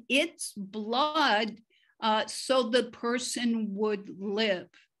shed its blood so the person would live.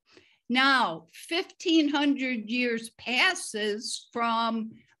 Now, 1,500 years passes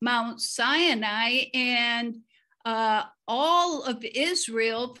from Mount Sinai, and all of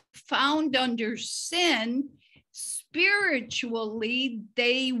Israel found under sin, spiritually,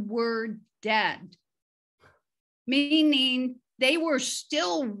 they were dead. Meaning they were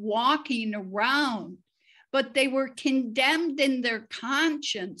still walking around, but they were condemned in their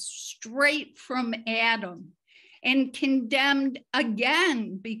conscience straight from Adam, and condemned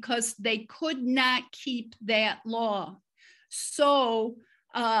again because they could not keep that law. So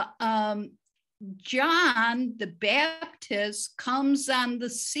John the Baptist comes on the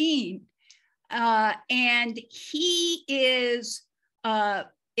scene, and he is,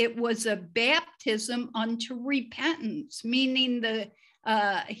 it was a baptism unto repentance, meaning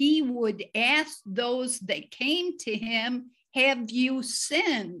he would ask those that came to him, have you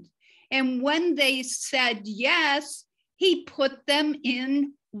sinned? And when they said yes, he put them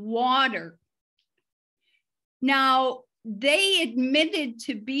in water. Now, they admitted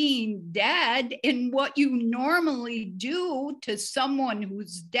to being dead, and what you normally do to someone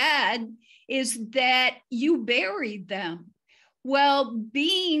who's dead is that you bury them. Well,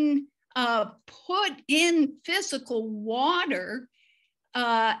 being put in physical water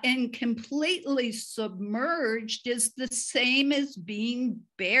and completely submerged is the same as being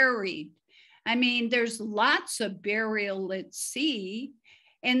buried. I mean, there's lots of burial at sea.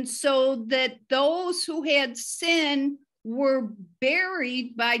 And so that those who had sinned were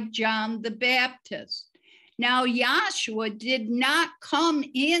buried by John the Baptist. Now, Yahshua did not come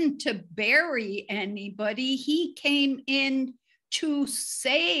in to bury anybody. He came in to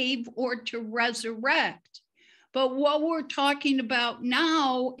save or to resurrect. But what we're talking about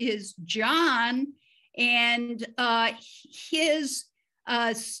now is John and his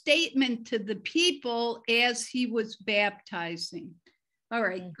statement to the people as he was baptizing. All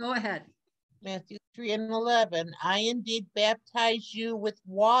right, go ahead. Matthew 3:11, I indeed baptize you with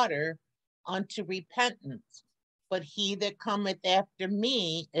water unto repentance, but he that cometh after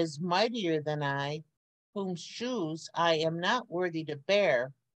me is mightier than I, whose shoes I am not worthy to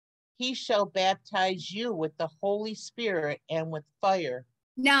bear. He shall baptize you with the Holy Spirit and with fire.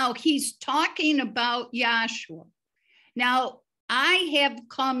 Now he's talking about Yahshua. Now, I have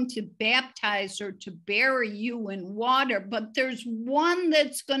come to baptize or to bury you in water, but there's one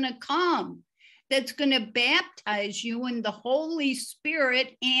that's going to come that's going to baptize you in the Holy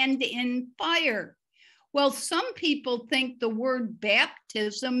Spirit and in fire. Well, some people think the word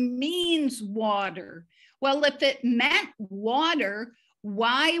baptism means water. Well, if it meant water,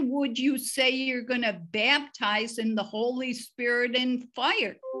 why would you say you're going to baptize in the Holy Spirit and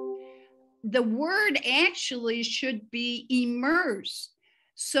fire? The word actually should be immerse,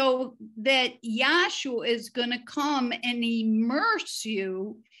 so that Yahshua is going to come and immerse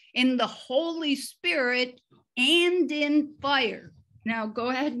you in the Holy Spirit and in fire. Now go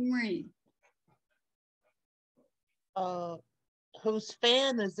ahead and read. Whose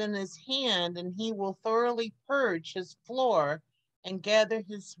fan is in his hand, and he will thoroughly purge his floor and gather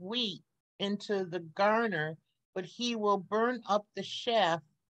his wheat into the garner, but he will burn up the chaff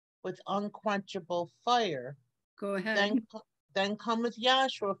with unquenchable fire. Go ahead. Then cometh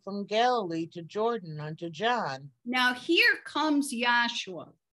Yahshua from Galilee to Jordan unto John. Now here comes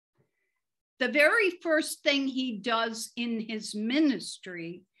Yahshua. The very first thing he does in his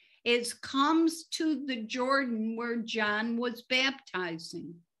ministry is comes to the Jordan where John was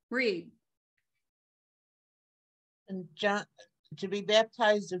baptizing. Read. And John to be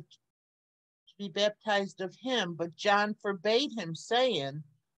baptized of him, but John forbade him, saying,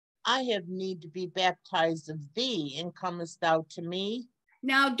 I have need to be baptized of thee, and comest thou to me?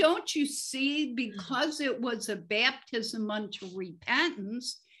 Now, don't you see, because it was a baptism unto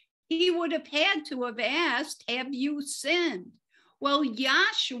repentance, he would have had to have asked, have you sinned? Well,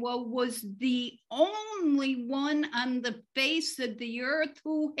 Yahshua was the only one on the face of the earth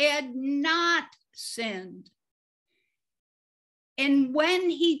who had not sinned. And when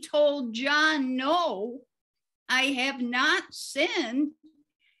he told John, no, I have not sinned,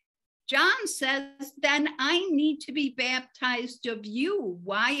 John says, then I need to be baptized of you.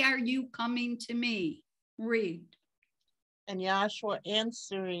 Why are you coming to me? Read. And Yahshua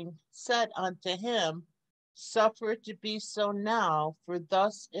answering said unto him, suffer it to be so now, for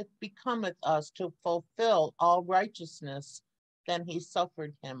thus it becometh us to fulfill all righteousness. Then he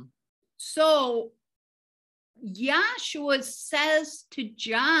suffered him. So Yahshua says to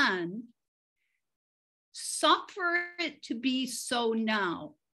John, suffer it to be so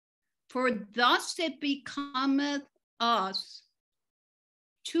now, for thus it becometh us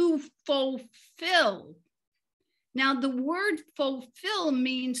to fulfill. Now the word fulfill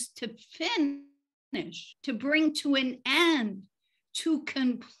means to finish, to bring to an end, to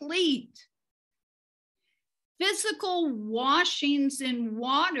complete. Physical washings in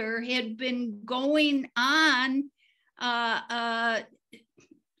water had been going on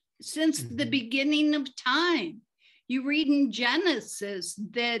since the beginning of time. You read in Genesis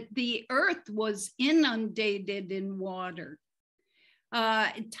that the earth was inundated in water.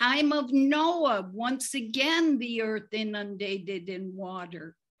 Time of Noah, once again, the earth inundated in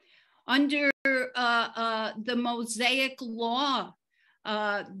water. Under the Mosaic law,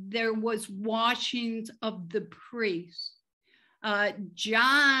 there was washings of the priests.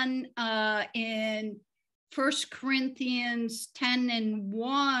 John in 1 Corinthians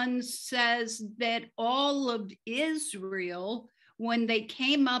 10:1 says that all of Israel, when they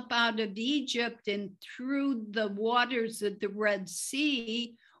came up out of Egypt and through the waters of the Red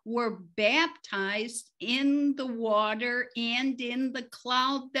Sea, were baptized in the water and in the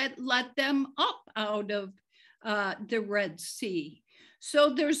cloud that let them up out of the Red Sea. So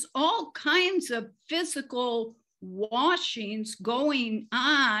there's all kinds of physical washings going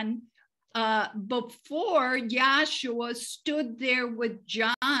on before Joshua stood there with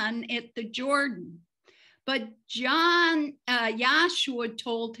John at the Jordan. But Joshua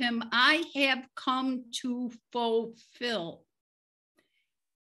told him, I have come to fulfill,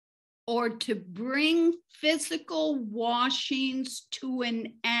 or to bring physical washings to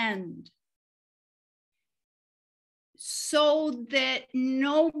an end, so that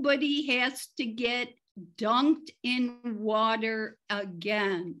nobody has to get dunked in water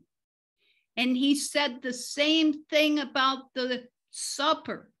again. And he said the same thing about the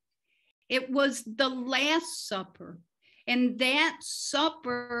supper. It was the Last Supper. And that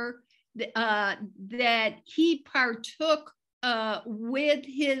supper that he partook with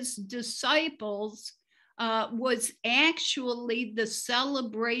his disciples was actually the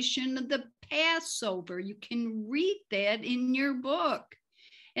celebration of the Passover. You can read that in your book.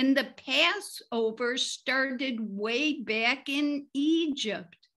 And the Passover started way back in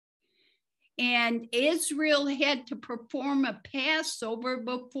Egypt. And Israel had to perform a Passover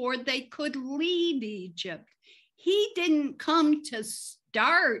before they could leave Egypt. He didn't come to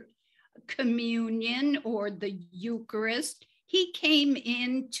start communion or the Eucharist. He came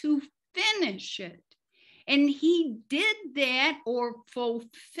in to finish it. And he did that, or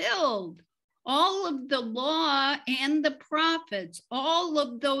fulfilled all of the law and the prophets, all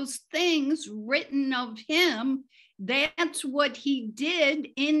of those things written of him. That's what he did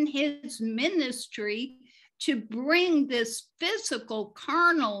in his ministry, to bring this physical,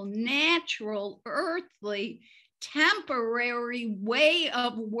 carnal, natural, earthly, temporary way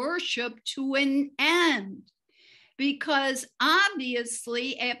of worship to an end. Because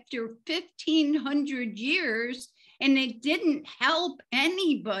obviously after 1,500 years, and it didn't help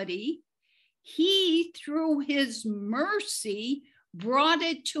anybody, he, through his mercy, brought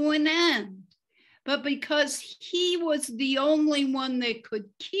it to an end. But because he was the only one that could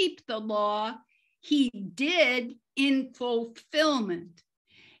keep the law, he did in fulfillment.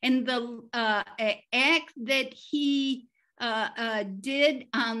 And the act that he did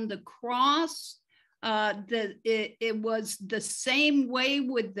on the cross, it was the same way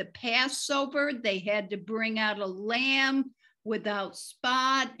with the Passover. They had to bring out a lamb without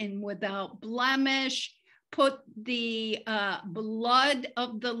spot and without blemish, put the blood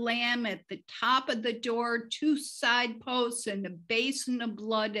of the lamb at the top of the door, 2 side posts, and a basin of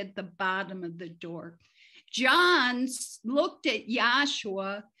blood at the bottom of the door. John looked at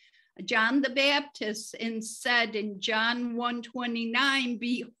Joshua, John the Baptist, and said in John 1:29,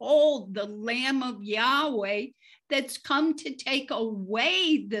 behold, the Lamb of Yahweh that's come to take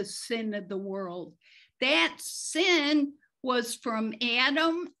away the sin of the world. That sin was from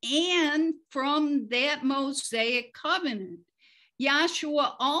Adam and from that Mosaic covenant.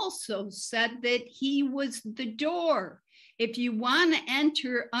 Joshua also said that he was the door. If you want to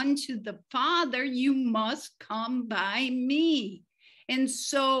enter unto the Father, you must come by me. And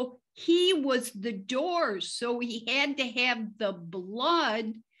so he was the door. So he had to have the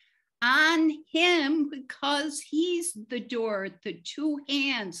blood on him because he's the door, the 2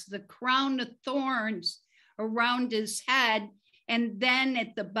 hands, the crown of thorns around his head, and then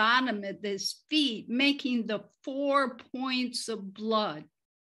at the bottom of his feet, making the 4 points of blood.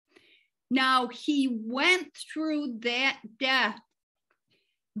 Now he went through that death,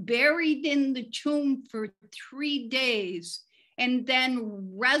 buried in the tomb for 3 days, and then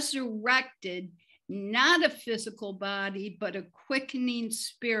resurrected, not a physical body, but a quickening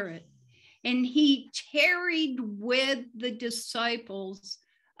spirit. And he tarried with the disciples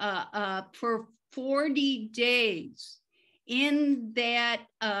for 40 days in that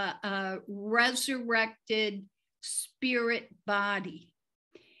resurrected spirit body.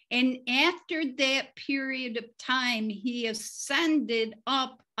 And after that period of time, he ascended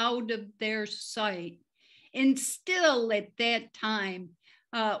up out of their sight. And still at that time,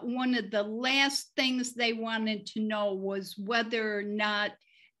 one of the last things they wanted to know was whether or not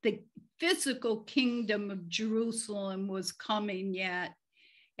the physical kingdom of Jerusalem was coming yet.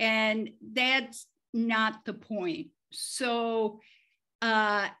 And that's not the point. So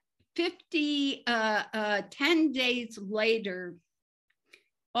 10 days later,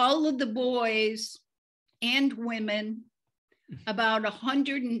 all of the boys and women, about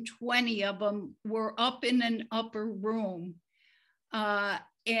 120 of them, were up in an upper room.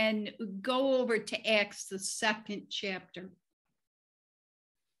 And go over to Acts, the 2nd chapter.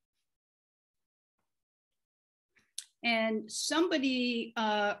 And somebody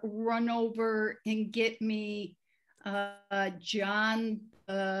run over and get me John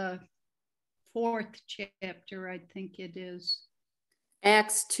 4th chapter, I think it is.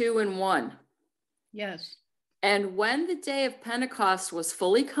 Acts 2:1. Yes. And when the day of Pentecost was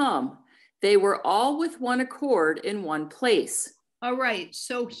fully come, they were all with one accord in one place. All right,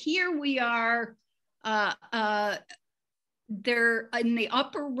 so here we are. They're in the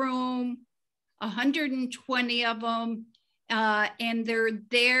upper room, 120 of them, and they're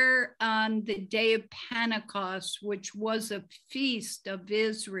there on the day of Pentecost, which was a feast of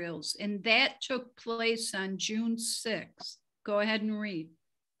Israel's, and that took place on June 6th. Go ahead and read.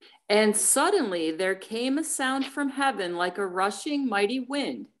 And suddenly there came a sound from heaven like a rushing mighty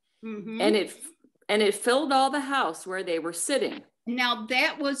wind, and it filled all the house where they were sitting. Now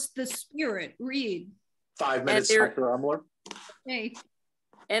that was the Spirit. Read. 5 minutes, Dr. Emler. Okay.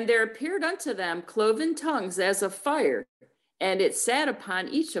 And there appeared unto them cloven tongues as of fire, and it sat upon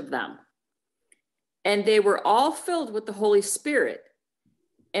each of them. And they were all filled with the Holy Spirit,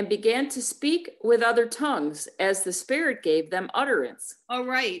 and began to speak with other tongues as the Spirit gave them utterance. All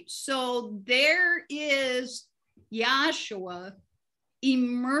right, so there is Yahshua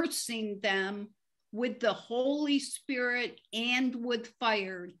immersing them with the Holy Spirit and with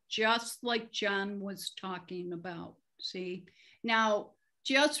fire, just like John was talking about. See, now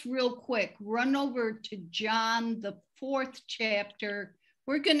just real quick, run over to John, the 4th chapter.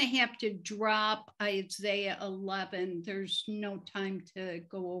 We're going to have to drop Isaiah 11. There's no time to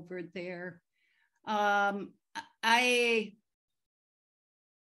go over there.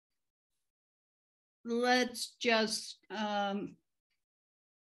 Let's just,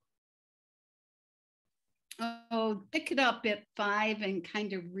 pick it up at 5 and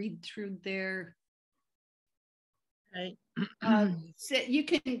kind of read through there. Okay. So you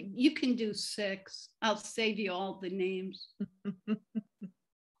can do 6. I'll save you all the names.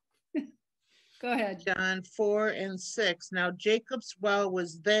 Go ahead. John 4 and 6. Now Jacob's well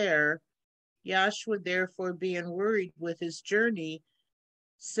was there. Yahshua, therefore, being worried with his journey,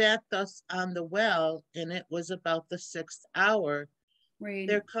 sat thus on the well, and it was about the 6th hour. Right.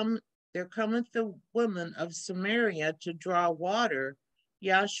 There cometh the woman of Samaria to draw water.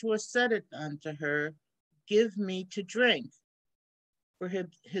 Yahshua said it unto her, Give me to drink. For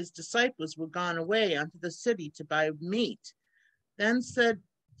his disciples were gone away unto the city to buy meat. Then said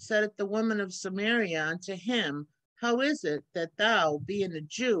the woman of Samaria unto him, How is it that thou, being a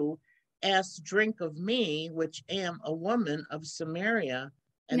Jew, askest drink of me, which am a woman of Samaria?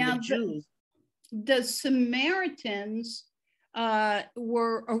 And now, the Jews. The Samaritans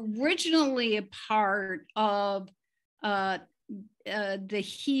were originally a part of the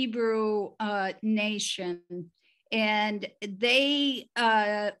Hebrew nation, and they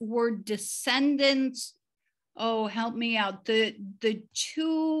were descendants. Oh, help me out. The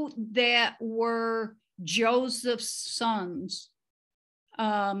two that were Joseph's sons.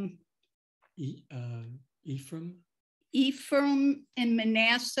 Ephraim and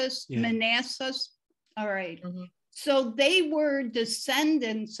Manasseh. Yeah. Manasseh. All right. Mm-hmm. So they were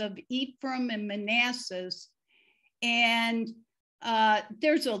descendants of Ephraim and Manasseh. And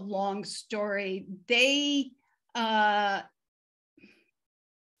there's a long story. They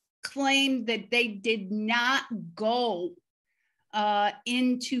claimed that they did not go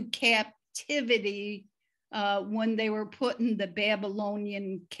into captivity when they were put in the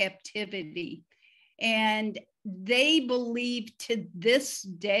Babylonian captivity. And they believe to this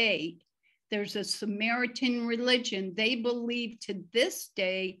day, there's a Samaritan religion, they believe to this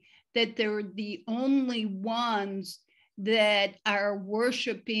day that they're the only ones that are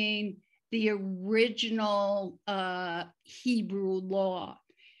worshiping the original Hebrew law.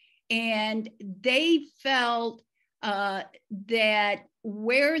 And they felt that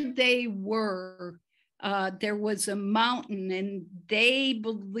where they were, there was a mountain, and they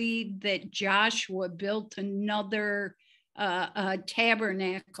believed that Joshua built another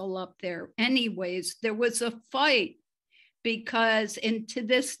tabernacle up there. Anyways, there was a fight because, and to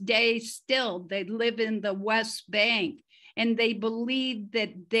this day still, they live in the West Bank, and they believe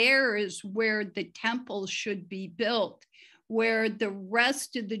that there is where the temple should be built, where the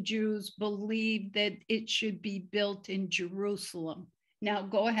rest of the Jews believe that it should be built in Jerusalem. Now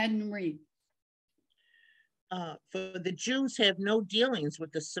go ahead and read. For the Jews have no dealings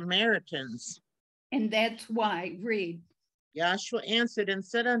with the Samaritans. And that's why, read. Yahshua answered and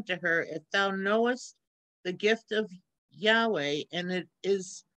said unto her, If thou knowest the gift of Yahweh, and it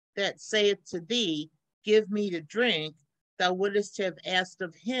is that saith to thee, Give me to drink, thou wouldest have asked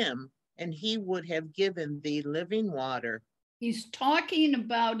of him, and he would have given thee living water. He's talking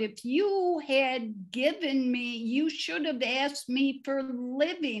about, if you had given me, you should have asked me for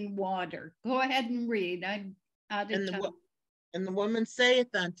living water. Go ahead and read. I'm out of time. And the woman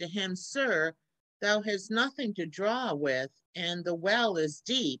saith unto him, Sir, thou hast nothing to draw with, and the well is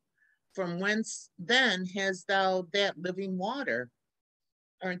deep. From whence then hast thou that living water?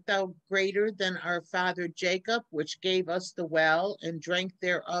 Art thou greater than our father Jacob, which gave us the well, and drank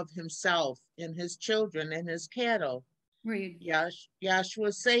thereof himself, and his children, and his cattle? Read.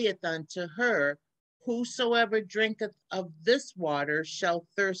 Yahshua saith unto her, Whosoever drinketh of this water shall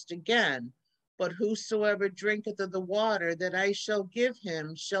thirst again, but whosoever drinketh of the water that I shall give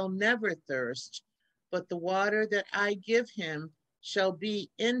him shall never thirst, but the water that I give him shall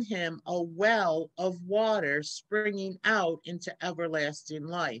be in him a well of water springing out into everlasting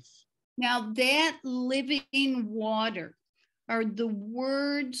life. Now that living water are the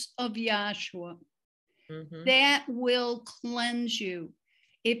words of Yahshua. That will cleanse you.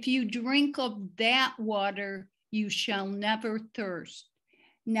 If you drink of that water, you shall never thirst.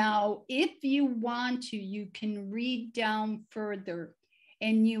 Now, if you want to, you can read down further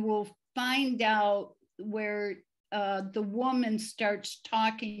and you will find out where the woman starts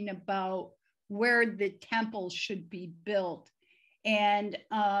talking about where the temple should be built. And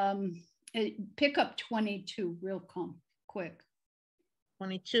pick up 22 real quick.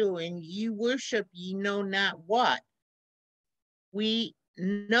 22, and ye worship ye know not what. We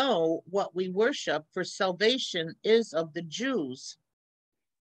know what we worship, for salvation is of the Jews.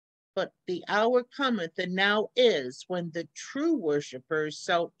 But the hour cometh, and now is, when the true worshipers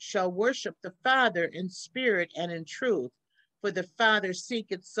shall worship the Father in spirit and in truth, for the Father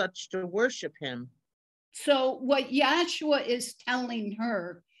seeketh such to worship him. So what Yahshua is telling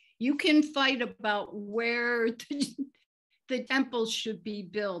her, you can fight about where the temple should be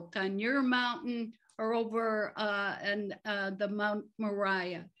built, on your mountain or over the Mount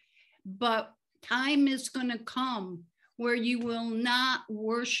Moriah. But time is going to come where you will not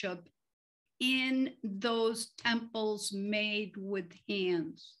worship in those temples made with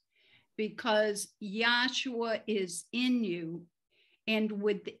hands, because Yahshua is in you, and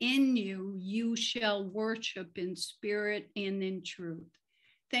within you, you shall worship in spirit and in truth.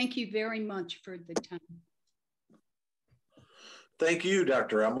 Thank you very much for the time. Thank you,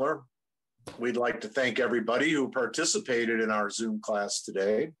 Dr. Emler. We'd like to thank everybody who participated in our Zoom class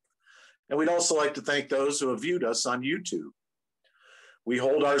today. And we'd also like to thank those who have viewed us on YouTube. We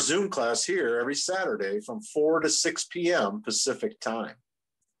hold our Zoom class here every Saturday from 4 to 6 p.m. Pacific time.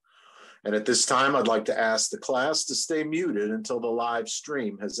 And at this time, I'd like to ask the class to stay muted until the live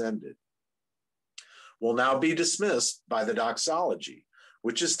stream has ended. We'll now be dismissed by the doxology,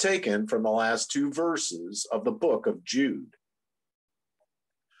 which is taken from the last 2 verses of the book of Jude.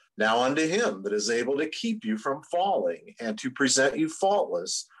 Now unto him that is able to keep you from falling and to present you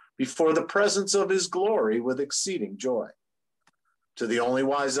faultless before the presence of his glory with exceeding joy. To the only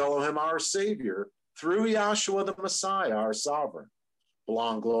wise Elohim, our Savior, through Yahshua the Messiah, our sovereign,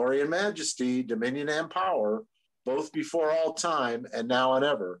 belong glory and majesty, dominion and power, both before all time and now and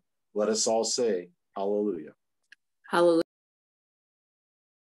ever. Let us all say, hallelujah. Hallelujah.